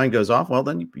later on, goes off. Well,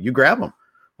 then you grab him.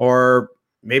 Or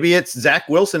maybe it's Zach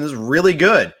Wilson is really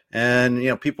good,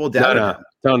 and people doubt him.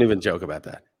 Don't even joke about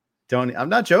that. I'm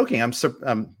not joking. It's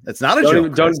not a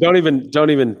joke.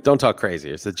 Don't talk crazy.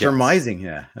 It's a surmising.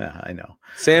 Yeah, I know.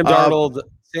 Sam Darnold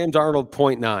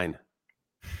 0.9.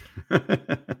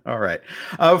 All right.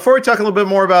 Before we talk a little bit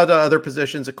more about other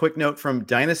positions, a quick note from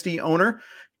Dynasty Owner.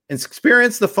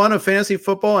 Experience the fun of fantasy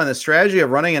football and the strategy of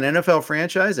running an NFL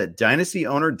franchise at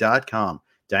dynastyowner.com.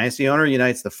 Dynasty Owner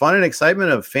unites the fun and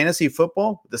excitement of fantasy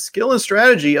football with the skill and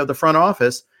strategy of the front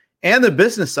office and the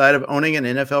business side of owning an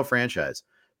NFL franchise.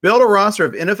 Build a roster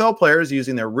of NFL players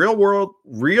using their real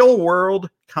world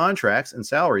contracts and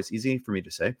salaries, easy for me to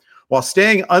say, while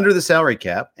staying under the salary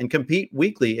cap, and compete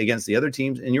weekly against the other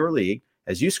teams in your league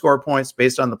as you score points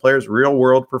based on the player's real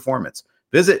world performance.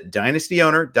 Visit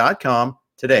dynastyowner.com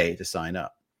today to sign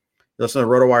up. Listen to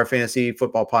the RotoWire Fantasy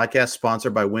Football Podcast,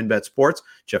 sponsored by WynnBET Sports.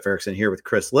 Jeff Erickson here with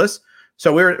Chris Liss.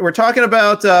 So we're talking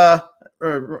about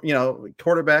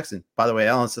quarterbacks, and by the way,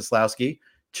 Alan Seslowsky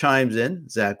chimes in.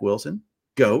 Zach Wilson.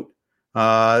 GOAT.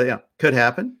 Could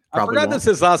happen. Probably I forgot that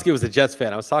Seslowsky was a Jets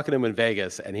fan. I was talking to him in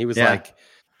Vegas, and he was like, I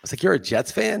was like, you're a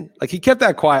Jets fan? Like, he kept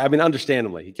that quiet. I mean,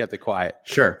 understandably, he kept it quiet.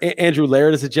 Sure. Andrew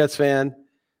Laird is a Jets fan.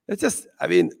 It's just, I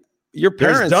mean, your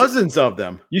parents. There's dozens of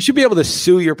them. You should be able to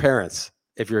sue your parents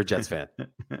if you're a Jets fan.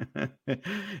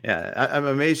 Yeah. I'm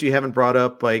amazed you haven't brought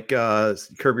up Curb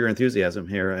Your Enthusiasm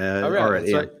here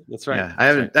already. That's right. Yeah, I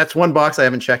haven't. That's one box I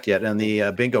haven't checked yet on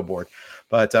the bingo board.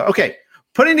 But okay.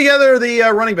 Putting together the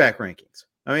running back rankings.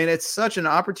 I mean, it's such an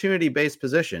opportunity-based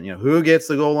position. Who gets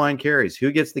the goal line carries?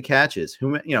 Who gets the catches?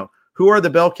 Who are the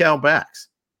bell cow backs?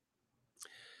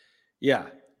 Yeah.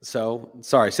 So,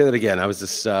 sorry, say that again. I'm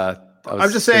just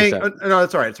saying. No,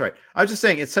 that's all right. It's all right. I was just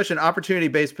saying it's such an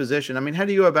opportunity-based position. I mean, how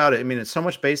do you go about it? I mean, it's so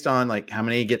much based on how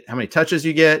many touches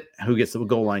you get, who gets the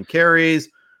goal line carries,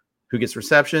 who gets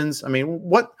receptions. I mean,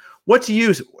 what to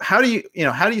use? How do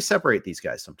you separate these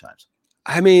guys sometimes?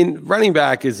 I mean, running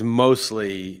back is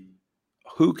mostly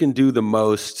who can do the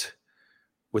most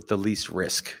with the least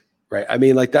risk, right? I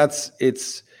mean,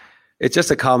 it's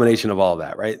just a combination of all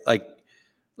that, right? Like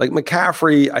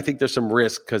McCaffrey, I think there's some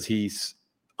risk because he's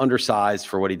undersized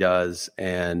for what he does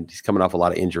and he's coming off a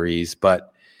lot of injuries,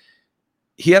 but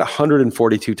he had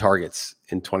 142 targets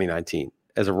in 2019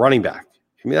 as a running back.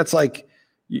 I mean, that's like,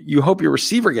 you hope your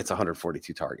receiver gets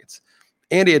 142 targets,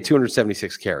 and he had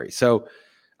 276 carries. So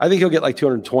I think he'll get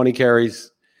 220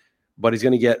 carries, but he's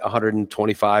going to get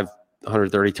 125,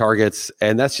 130 targets.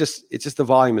 And it's just the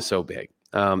volume is so big.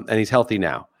 And he's healthy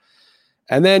now.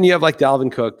 And then you have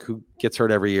Dalvin Cook, who gets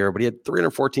hurt every year, but he had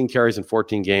 314 carries in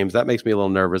 14 games. That makes me a little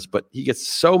nervous, but he gets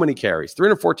so many carries,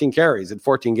 314 carries in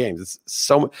 14 games.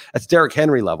 That's Derrick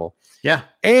Henry level. Yeah.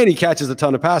 And he catches a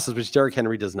ton of passes, which Derrick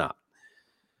Henry does not.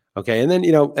 Okay. And then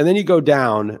you go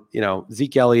down,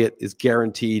 Zeke Elliott is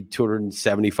guaranteed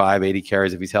 275, 80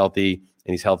 carries if he's healthy,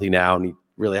 and he's healthy now, and he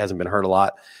really hasn't been hurt a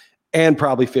lot, and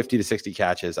probably 50 to 60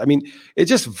 catches. I mean, it's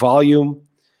just volume.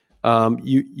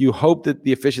 You hope that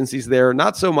the efficiency is there,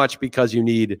 not so much because you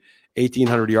need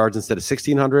 1,800 yards instead of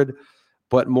 1,600,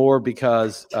 but more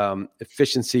because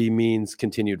efficiency means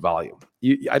continued volume.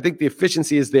 I think the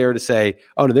efficiency is there to say,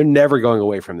 oh no, they're never going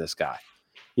away from this guy.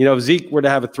 If Zeke were to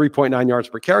have a 3.9 yards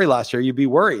per carry last year, you'd be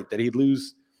worried that he'd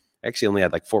lose. Actually, only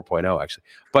had 4.0 actually,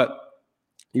 but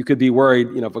you could be worried,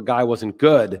 if a guy wasn't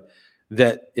good,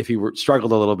 that if he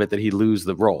struggled a little bit, that he'd lose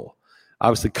the role.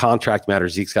 Obviously, contract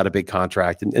matters. Zeke's got a big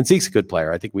contract, and Zeke's a good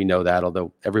player. I think we know that,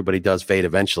 although everybody does fade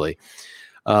eventually.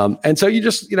 And so you're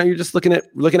just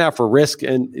looking out for risk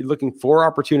and looking for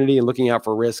opportunity and looking out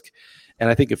for risk. And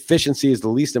I think efficiency is the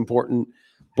least important,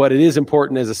 but it is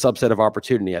important as a subset of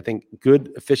opportunity. I think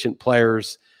good, efficient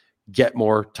players get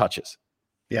more touches.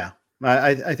 Yeah,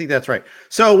 I think that's right.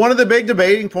 So one of the big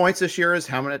debating points this year is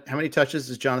how many touches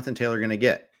is Jonathan Taylor going to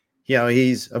get?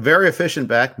 he's a very efficient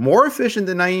back, more efficient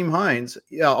than Nyheim Hines.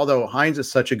 Yeah, although Hines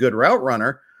is such a good route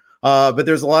runner. But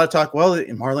there's a lot of talk. Well,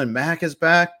 Marlon Mack is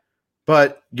back,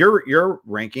 but your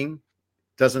ranking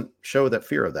doesn't show that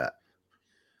fear of that.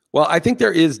 Well, I think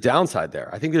there is downside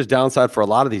there. I think there's downside for a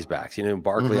lot of these backs.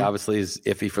 Barkley obviously is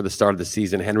iffy for the start of the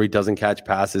season. Henry doesn't catch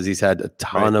passes. He's had a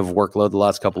ton of workload the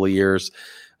last couple of years.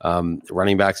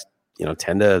 Running backs,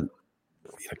 tend to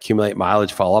accumulate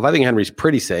mileage, fall off. I think Henry's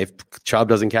pretty safe. Chubb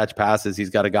doesn't catch passes. He's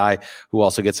got a guy who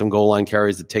also gets some goal line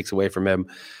carries that takes away from him.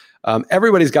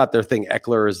 Everybody's got their thing.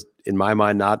 Eckler is, in my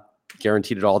mind, not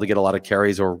guaranteed at all to get a lot of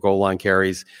carries or goal line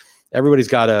carries. Everybody's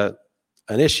got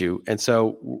an issue. And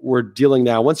so we're dealing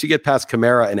now, once you get past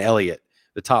Kamara and Elliott,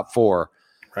 the top four,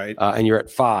 right, and you're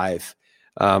at 5,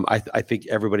 I think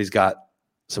everybody's got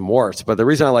some warts. But the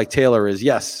reason I like Taylor is,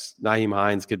 yes, Nyheim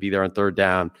Hines could be there on third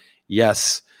down.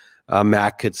 Yes,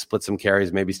 Mack could split some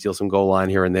carries, maybe steal some goal line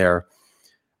here and there.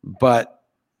 But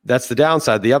that's the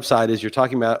downside. The upside is you're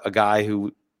talking about a guy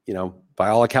who, by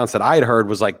all accounts that I had heard,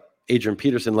 was like Adrian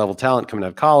Peterson level talent coming out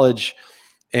of college,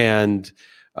 and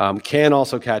can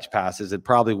also catch passes. It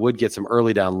probably would get some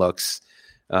early down looks,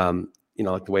 like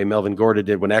the way Melvin Gordon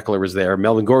did when Eckler was there.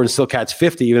 Melvin Gordon still catch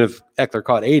 50, even if Eckler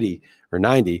caught 80 or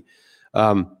 90.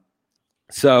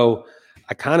 So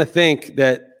I kind of think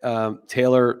that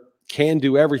Taylor can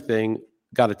do everything,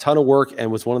 got a ton of work,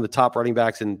 and was one of the top running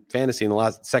backs in fantasy in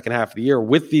the second half of the year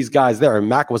with these guys there. And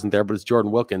Mack wasn't there, but it's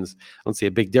Jordan Wilkins. I don't see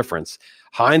a big difference.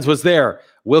 Hines was there.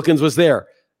 Wilkins was there.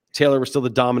 Taylor was still the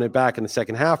dominant back in the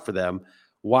second half for them.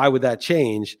 Why would that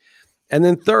change? And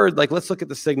then third, let's look at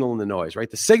the signal and the noise,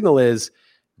 right? The signal is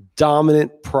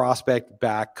dominant prospect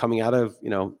back coming out of,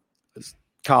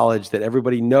 college that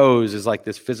everybody knows is like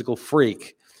this physical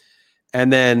freak.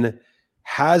 And then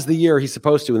has the year he's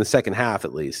supposed to in the second half,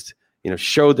 at least,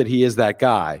 showed that he is that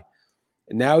guy.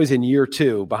 And now he's in year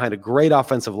 2 behind a great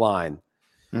offensive line.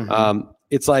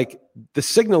 It's like the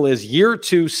signal is year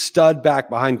 2 stud back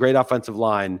behind great offensive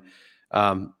line.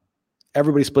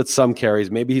 Everybody splits some carries.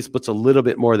 Maybe he splits a little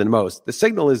bit more than most. The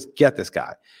signal is get this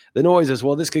guy. The noise is,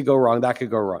 well, this could go wrong. That could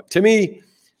go wrong. To me,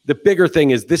 the bigger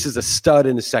thing is this is a stud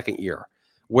in his second year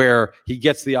where he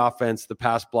gets the offense, the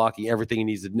pass blocking, everything he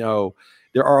needs to know.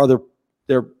 There are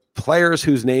players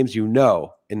whose names in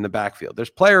the backfield. There's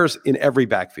players in every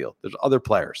backfield. There's other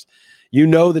players.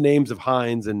 The names of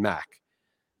Hines and Mack.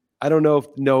 I don't know if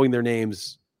knowing their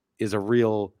names is a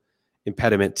real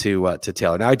impediment to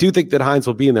Taylor. Now, I do think that Hines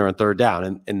will be in there on third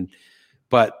down,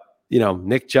 but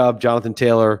Nick Chubb, Jonathan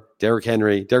Taylor, Derrick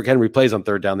Henry. Derrick Henry plays on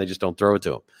third down. They just don't throw it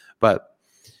to him. But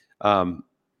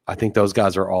I think those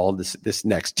guys are all this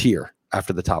next tier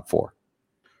after the top 4.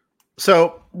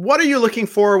 So what are you looking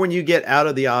for when you get out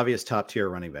of the obvious top tier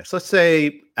running backs? Let's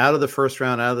say out of the first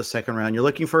round, out of the second round, you're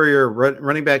looking for your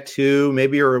running back 2.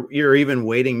 Maybe you're even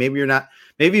waiting. Maybe you're not.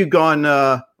 Maybe you've gone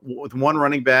with one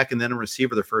running back and then a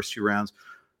receiver the first 2 rounds.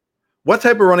 What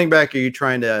type of running back are you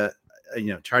trying to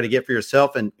get for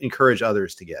yourself and encourage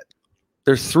others to get?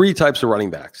 There's 3 types of running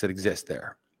backs that exist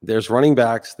there. There's running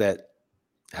backs that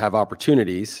have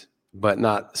opportunities, but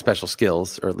not special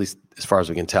skills, or at least as far as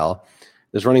we can tell.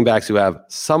 There's running backs who have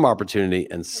some opportunity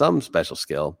and some special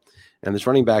skill. And there's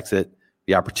running backs that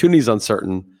the opportunity is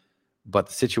uncertain, but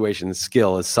the situation and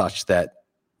skill is such that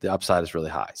the upside is really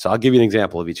high. So I'll give you an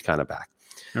example of each kind of back.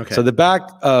 Okay. So the back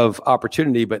of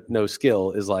opportunity, but no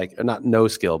skill is not no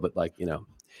skill, but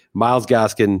Myles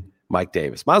Gaskin, Mike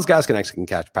Davis. Myles Gaskin actually can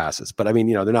catch passes, but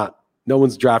they're not, no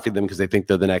one's drafting them because they think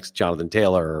they're the next Jonathan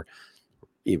Taylor or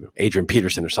even Adrian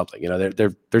Peterson or something.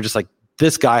 They're just like,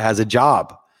 this guy has a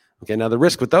job. Okay. Now the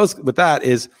risk with that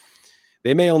is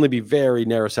they may only be very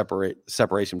narrow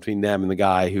separation between them and the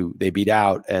guy who they beat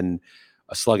out, and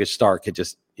a sluggish start could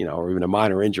just, or even a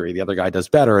minor injury, the other guy does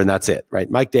better, and that's it,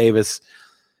 right? Mike Davis,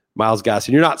 Myles Gaskin.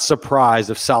 You're not surprised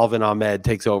if Salvin Ahmed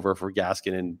takes over for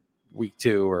Gaskin in week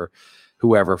 2 or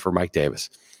whoever for Mike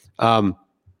Davis.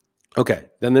 Okay.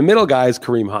 Then the middle guy is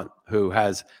Kareem Hunt, who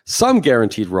has some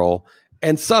guaranteed role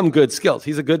and some good skills.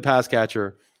 He's a good pass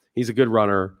catcher. He's a good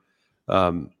runner.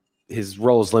 His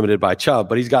role is limited by Chubb,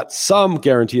 but he's got some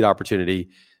guaranteed opportunity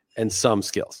and some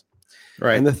skills.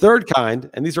 Right. And the third kind,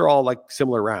 and these are all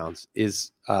similar rounds,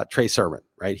 is Trey Sermon,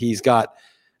 right? He's got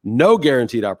no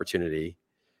guaranteed opportunity,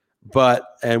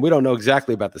 and we don't know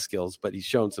exactly about the skills, but he's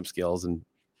shown some skills and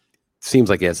seems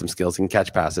like he has some skills. He can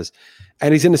catch passes.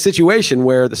 And he's in a situation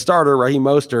where the starter, Raheem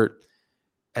Mostert,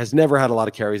 has never had a lot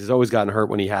of carries. He's always gotten hurt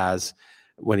when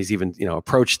he's even,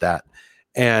 approached that.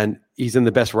 And he's in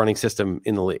the best running system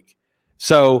in the league.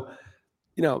 So,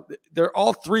 they're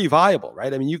all 3 viable,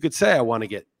 right? You could say I want to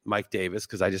get Mike Davis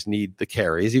because I just need the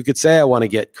carries. You could say I want to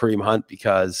get Kareem Hunt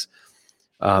because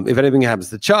If anything happens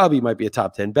to Chubb, he might be a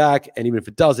top 10 back. And even if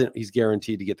it doesn't, he's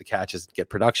guaranteed to get the catches, get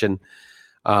production.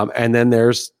 And then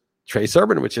there's Trey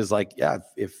Sermon, which is like, yeah,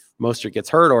 if Mostert gets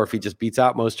hurt or if he just beats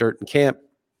out Mostert in camp,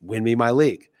 win me my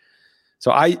league.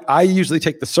 So I usually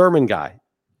take the Sermon guy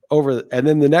over, and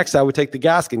then the next I would take the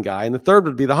Gaskin guy, and the third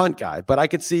would be the Hunt guy. But I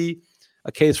could see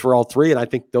a case for all three, and I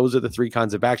think those are the three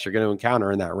kinds of backs you're going to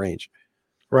encounter in that range.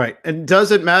 Right. And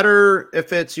does it matter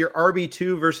if it's your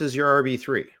RB2 versus your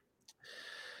RB3?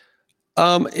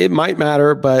 It might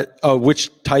matter, but which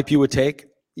type you would take?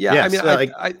 Yeah, yes,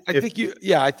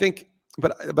 I think,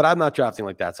 but I'm not drafting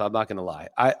like that, so I'm not going to lie.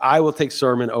 I will take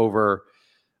Sermon over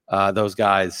those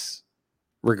guys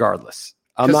regardless.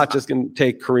 I'm not just going to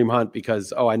take Kareem Hunt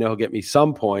because, I know he'll get me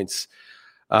some points.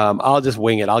 I'll just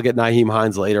wing it. I'll get Nyheim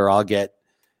Hines later. I'll get,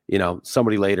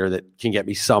 somebody later that can get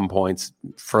me some points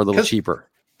for a little cheaper.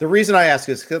 The reason I ask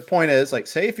is the point is, like,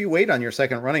 say if you wait on your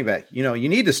second running back, you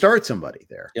need to start somebody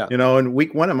there. Yeah. In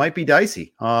week one, it might be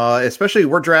dicey. Especially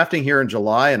we're drafting here in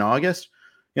July and August.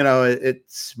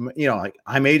 It's like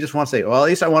I may just want to say, well, at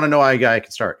least I want to know a guy I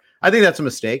can start. I think that's a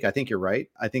mistake. I think you're right.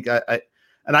 I think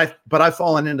but I've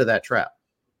fallen into that trap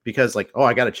because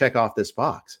I got to check off this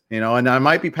box, and I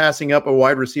might be passing up a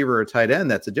wide receiver or tight end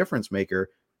that's a difference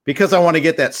maker because I want to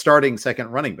get that starting second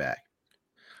running back.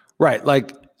 Right.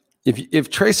 Like if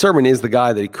Trey Sermon is the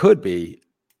guy that he could be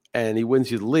and he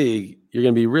wins you the league, you're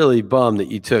going to be really bummed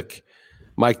that you took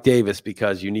Mike Davis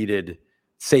because you needed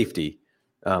safety,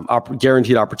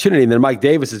 guaranteed opportunity. And then Mike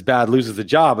Davis is bad, loses the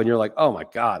job. And you're like, oh my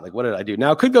God, what did I do?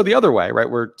 Now it could go the other way, right?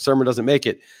 Where Sermon doesn't make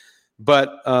it.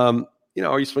 But, are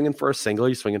you swinging for a single? Are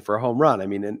you swinging for a home run? I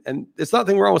mean, and it's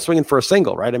nothing wrong with swinging for a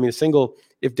single, right? I mean, a single,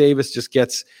 if Davis just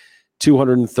gets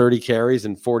 230 carries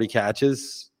and 40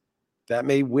 catches, that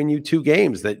may win you two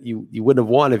games that you wouldn't have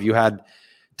won if you had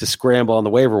to scramble on the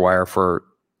waiver wire for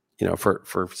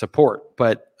support.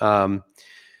 But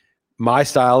my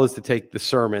style is to take the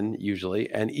Sermon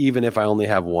usually, and even if I only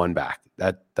have one back,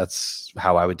 that's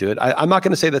how I would do it. I'm not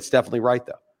going to say that's definitely right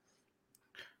though.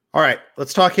 All right,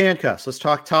 let's talk handcuffs. Let's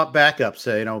talk top backups,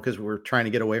 because we're trying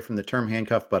to get away from the term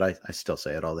handcuff, but I still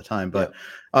say it all the time. But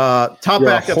top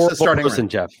backups to starting person,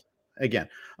 Jeff. Again,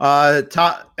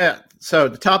 so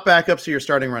the top backups are your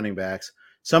starting running backs.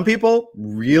 Some people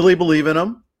really believe in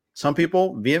them. Some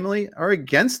people vehemently are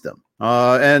against them.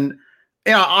 And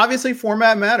obviously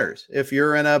format matters. If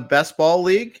you're in a best ball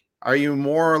league, are you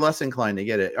more or less inclined to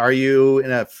get it? Are you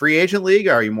in a free agent league?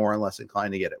 Are you more or less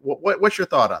inclined to get it? What's your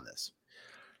thought on this?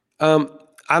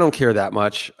 I don't care that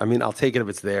much. I mean, I'll take it if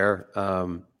it's there.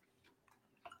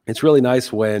 It's really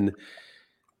nice when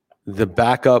the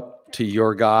backup to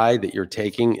your guy that you're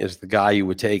taking is the guy you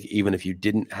would take even if you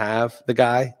didn't have the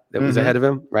guy that was ahead of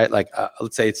him, right? Like,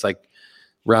 let's say it's like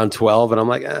round 12 and I'm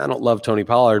like, I don't love Tony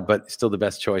Pollard, but still the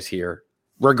best choice here,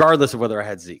 regardless of whether I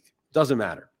had Zeke. Doesn't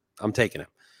matter. I'm taking him.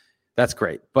 That's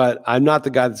great. But I'm not the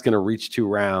guy that's going to reach 2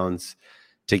 rounds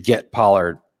to get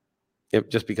Pollard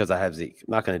just because I have Zeke.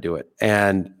 I'm not going to do it.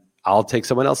 And I'll take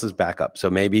someone else's backup. So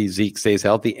maybe Zeke stays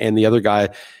healthy and the other guy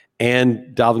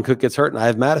and Dalvin Cook gets hurt and I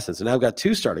have Madison. So now I've got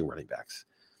 2 starting running backs.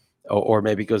 Or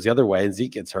maybe it goes the other way and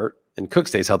Zeke gets hurt and Cook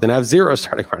stays healthy and I have 0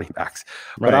 starting running backs.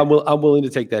 Right. But I'm willing to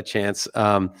take that chance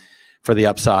for the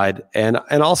upside. And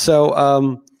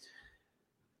also,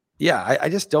 I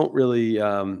just don't really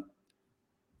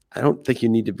I don't think you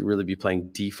need to really be playing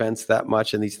defense that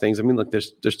much in these things. I mean, look,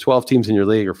 there's 12 teams in your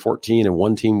league or 14 and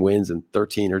 1 team wins and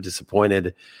 13 are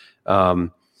disappointed. I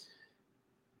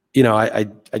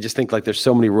just think like there's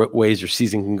so many ways your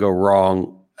season can go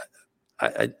wrong.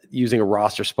 Using a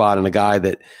roster spot and a guy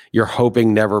that you're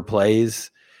hoping never plays,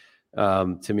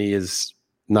 to me is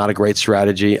not a great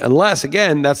strategy unless,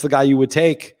 again, that's the guy you would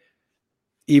take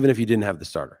even if you didn't have the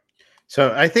starter.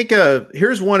 So I think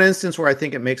here's one instance where I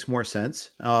think it makes more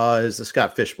sense is the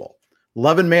Scott Fishbowl.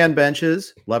 11-man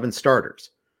benches, 11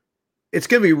 starters. It's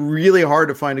going to be really hard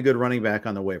to find a good running back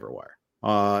on the waiver wire.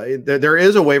 There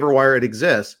is a waiver wire. It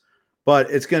exists, but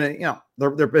it's going to,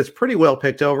 it's pretty well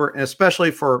picked over, and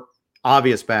especially for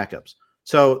obvious backups.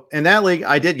 So in that league,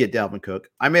 I did get Dalvin Cook.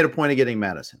 I made a point of getting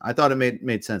Madison. I thought it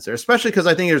made sense there, especially because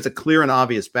I think there's a clear and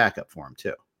obvious backup for him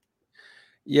too.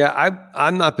 Yeah,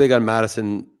 I'm not big on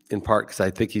Madison in part because I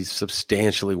think he's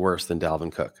substantially worse than Dalvin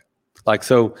Cook. Like,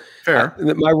 so fair.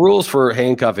 My rules for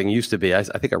handcuffing used to be, I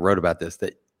think I wrote about this,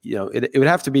 that, it would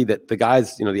have to be that the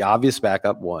guy's, the obvious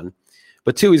backup 1,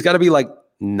 but 2, he's got to be like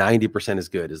 90% as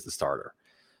good as the starter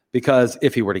because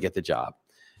if he were to get the job,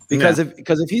 because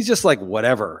if he's just like,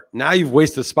 whatever, now you've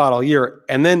wasted a spot all year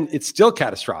and then it's still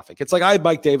catastrophic. It's like I had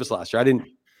Mike Davis last year. I didn't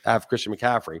have Christian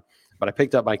McCaffrey, but I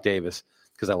picked up Mike Davis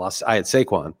because I had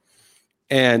Saquon.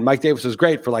 And Mike Davis was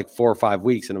great for like 4 or 5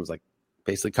 weeks, and it was like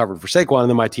basically covered for Saquon, and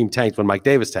then my team tanked when Mike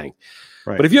Davis tanked.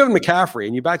 Right. But if you have McCaffrey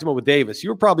and you backed him up with Davis, you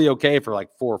were probably okay for like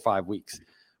 4 or 5 weeks,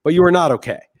 but you were not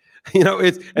okay.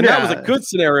 That was a good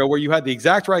scenario where you had the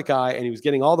exact right guy and he was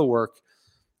getting all the work.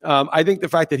 I think the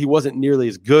fact that he wasn't nearly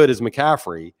as good as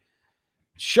McCaffrey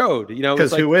showed,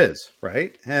 because who is,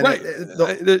 right? And right.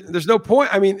 There's no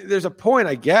point. I mean, there's a point,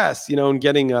 I guess, in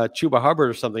getting Chuba Hubbard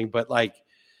or something, but like,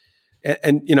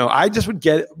 and I just would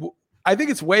I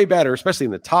think it's way better, especially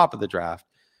in the top of the draft,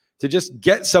 to just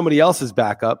get somebody else's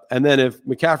backup. And then if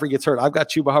McCaffrey gets hurt, I've got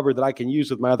Chuba Hubbard that I can use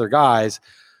with my other guys.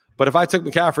 But if I took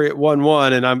McCaffrey at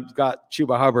 1-1 and I've got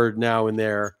Chuba Hubbard now in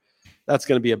there, that's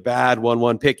going to be a bad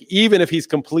 1-1 pick, even if he's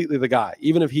completely the guy,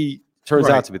 even if he turns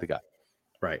out to be the guy.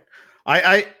 Right.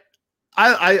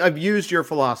 I've used your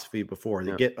philosophy before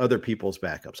to get other people's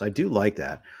backups. I do like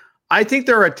that. I think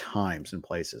there are times and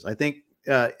places. I think,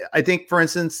 for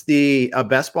instance, the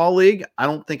best ball league, I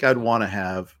don't think I'd want to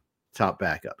have top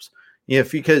backups.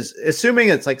 Because assuming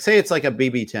it's like, say it's like a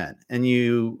BB10 and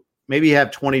you maybe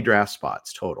have 20 draft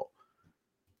spots total.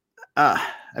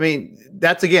 I mean,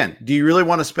 that's again, do you really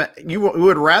want to spend, you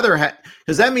would rather have,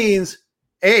 because that means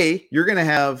you're going to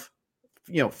have,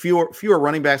 fewer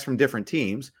running backs from different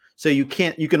teams. So you're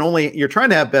trying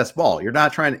to have best ball. You're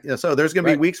not trying to, so there's going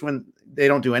to be weeks when they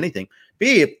don't do anything.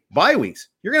 Bye weeks,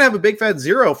 you're going to have a big fat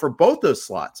 0 for both those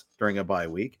slots during a bye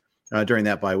week, during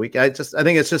that bye week. I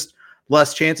think it's just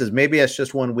less chances. Maybe it's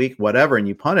just 1 week, whatever, and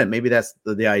you punt it. Maybe that's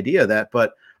the idea of that.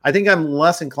 But I think I'm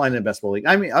less inclined in best ball league.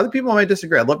 I mean, other people might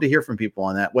disagree. I'd love to hear from people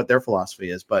on that, what their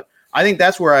philosophy is. But I think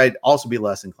that's where I'd also be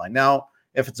less inclined. Now,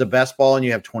 if it's a best ball and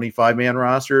you have 25-man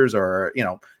rosters, or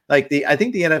I think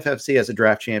the NFFC has a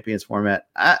draft champions format.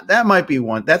 That might be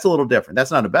one. That's a little different.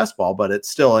 That's not a best ball, but it's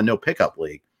still a no pickup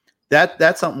league.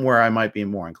 That's something where I might be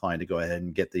more inclined to go ahead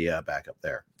and get the backup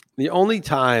there. The only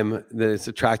time that it's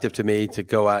attractive to me to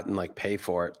go out and like pay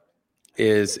for it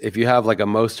is if you have like a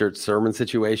Mostert Sermon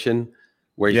situation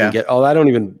where you can get, I don't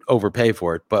even overpay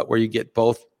for it, but where you get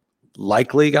both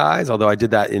likely guys. Although I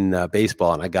did that in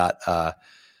baseball, and I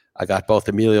got both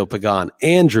Emilio Pagan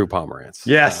and Drew Pomerantz.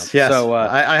 Yes. So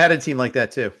I had a team like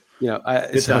that too.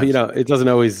 It doesn't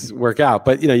always work out,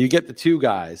 but you get the two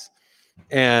guys,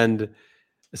 and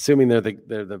assuming they're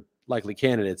the likely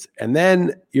candidates, and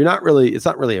then it's not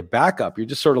really a backup. You're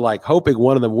just sort of like hoping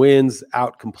one of them wins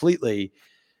out completely,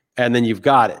 and then you've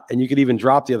got it. And you could even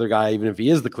drop the other guy, even if he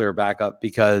is the clear backup,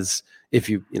 because if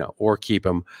or keep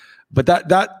him. But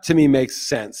that to me makes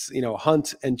sense.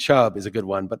 Hunt and Chubb is a good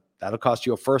one, but that'll cost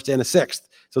you a first and a sixth.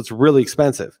 So it's really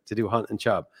expensive to do Hunt and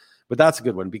Chubb. But that's a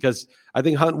good one, because I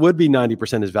think Hunt would be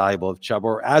 90% as valuable if Chubb,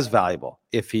 or as valuable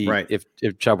if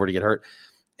Chubb were to get hurt.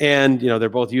 And they're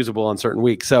both usable on certain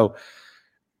weeks. So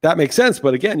that makes sense.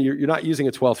 But again, you're not using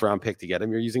a 12th round pick to get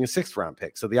him. You're using a 6th round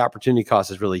pick. So the opportunity cost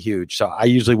is really huge. So I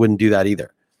usually wouldn't do that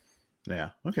either. Yeah.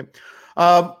 Okay.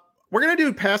 We're going to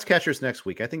do pass catchers next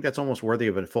week. I think that's almost worthy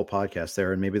of a full podcast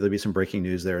there. And maybe there'll be some breaking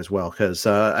news there as well, because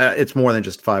it's more than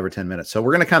just 5 or 10 minutes. So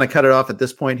we're going to kind of cut it off at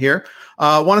this point here.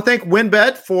 Want to thank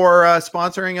WynnBET for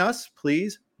sponsoring us.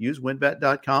 Please use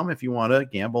WynnBET.com if you want to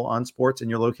gamble on sports in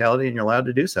your locality, and you're allowed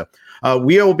to do so.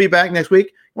 We will be back next week.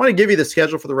 I want to give you the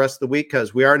schedule for the rest of the week,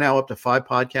 because we are now up to 5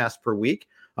 podcasts per week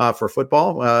for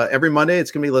football. Every Monday,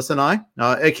 it's going to be Listen and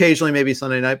I. Occasionally, maybe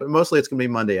Sunday night, but mostly it's going to be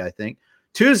Monday, I think.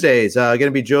 Tuesdays, going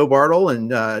to be Joe Bartle and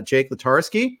Jake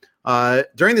Latarski.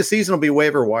 During the season, it'll be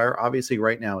Waiver Wire. Obviously,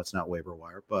 right now, it's not Waiver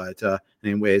Wire. But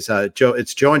anyways,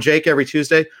 it's Joe and Jake every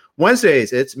Tuesday.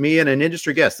 Wednesdays, it's me and an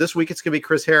industry guest. This week, it's going to be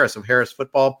Chris Harris of Harris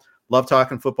Football. Love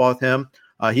talking football with him.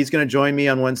 He's going to join me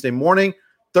on Wednesday morning.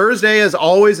 Thursday, as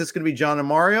always, it's going to be John and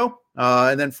Mario.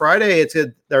 And then Friday, it's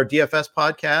our DFS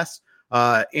podcast.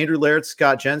 Andrew Laird,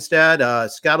 Scott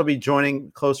Genstad. Scott will be joining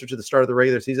closer to the start of the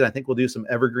regular season. I think we'll do some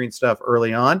evergreen stuff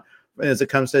early on as it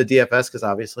comes to DFS, because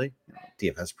obviously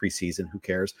DFS preseason, who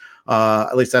cares?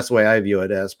 At least that's the way I view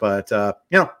it as. But,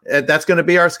 that's going to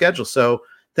be our schedule. So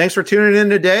thanks for tuning in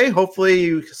today. Hopefully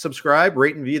you subscribe,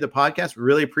 rate, and view the podcast. We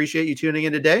really appreciate you tuning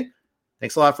in today.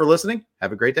 Thanks a lot for listening.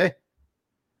 Have a great day.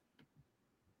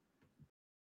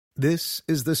 This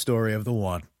is the story of the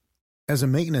one. As a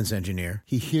maintenance engineer,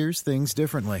 he hears things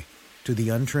differently. To the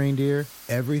untrained ear,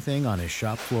 everything on his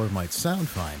shop floor might sound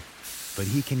fine,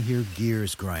 but he can hear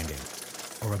gears grinding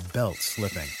or a belt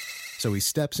slipping. So he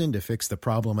steps in to fix the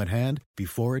problem at hand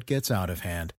before it gets out of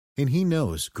hand. And he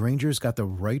knows Grainger's got the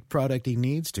right product he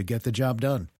needs to get the job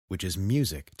done, which is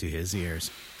music to his ears.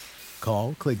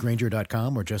 Call, click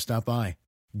Grainger.com, or just stop by.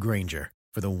 Grainger,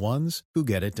 for the ones who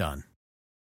get it done.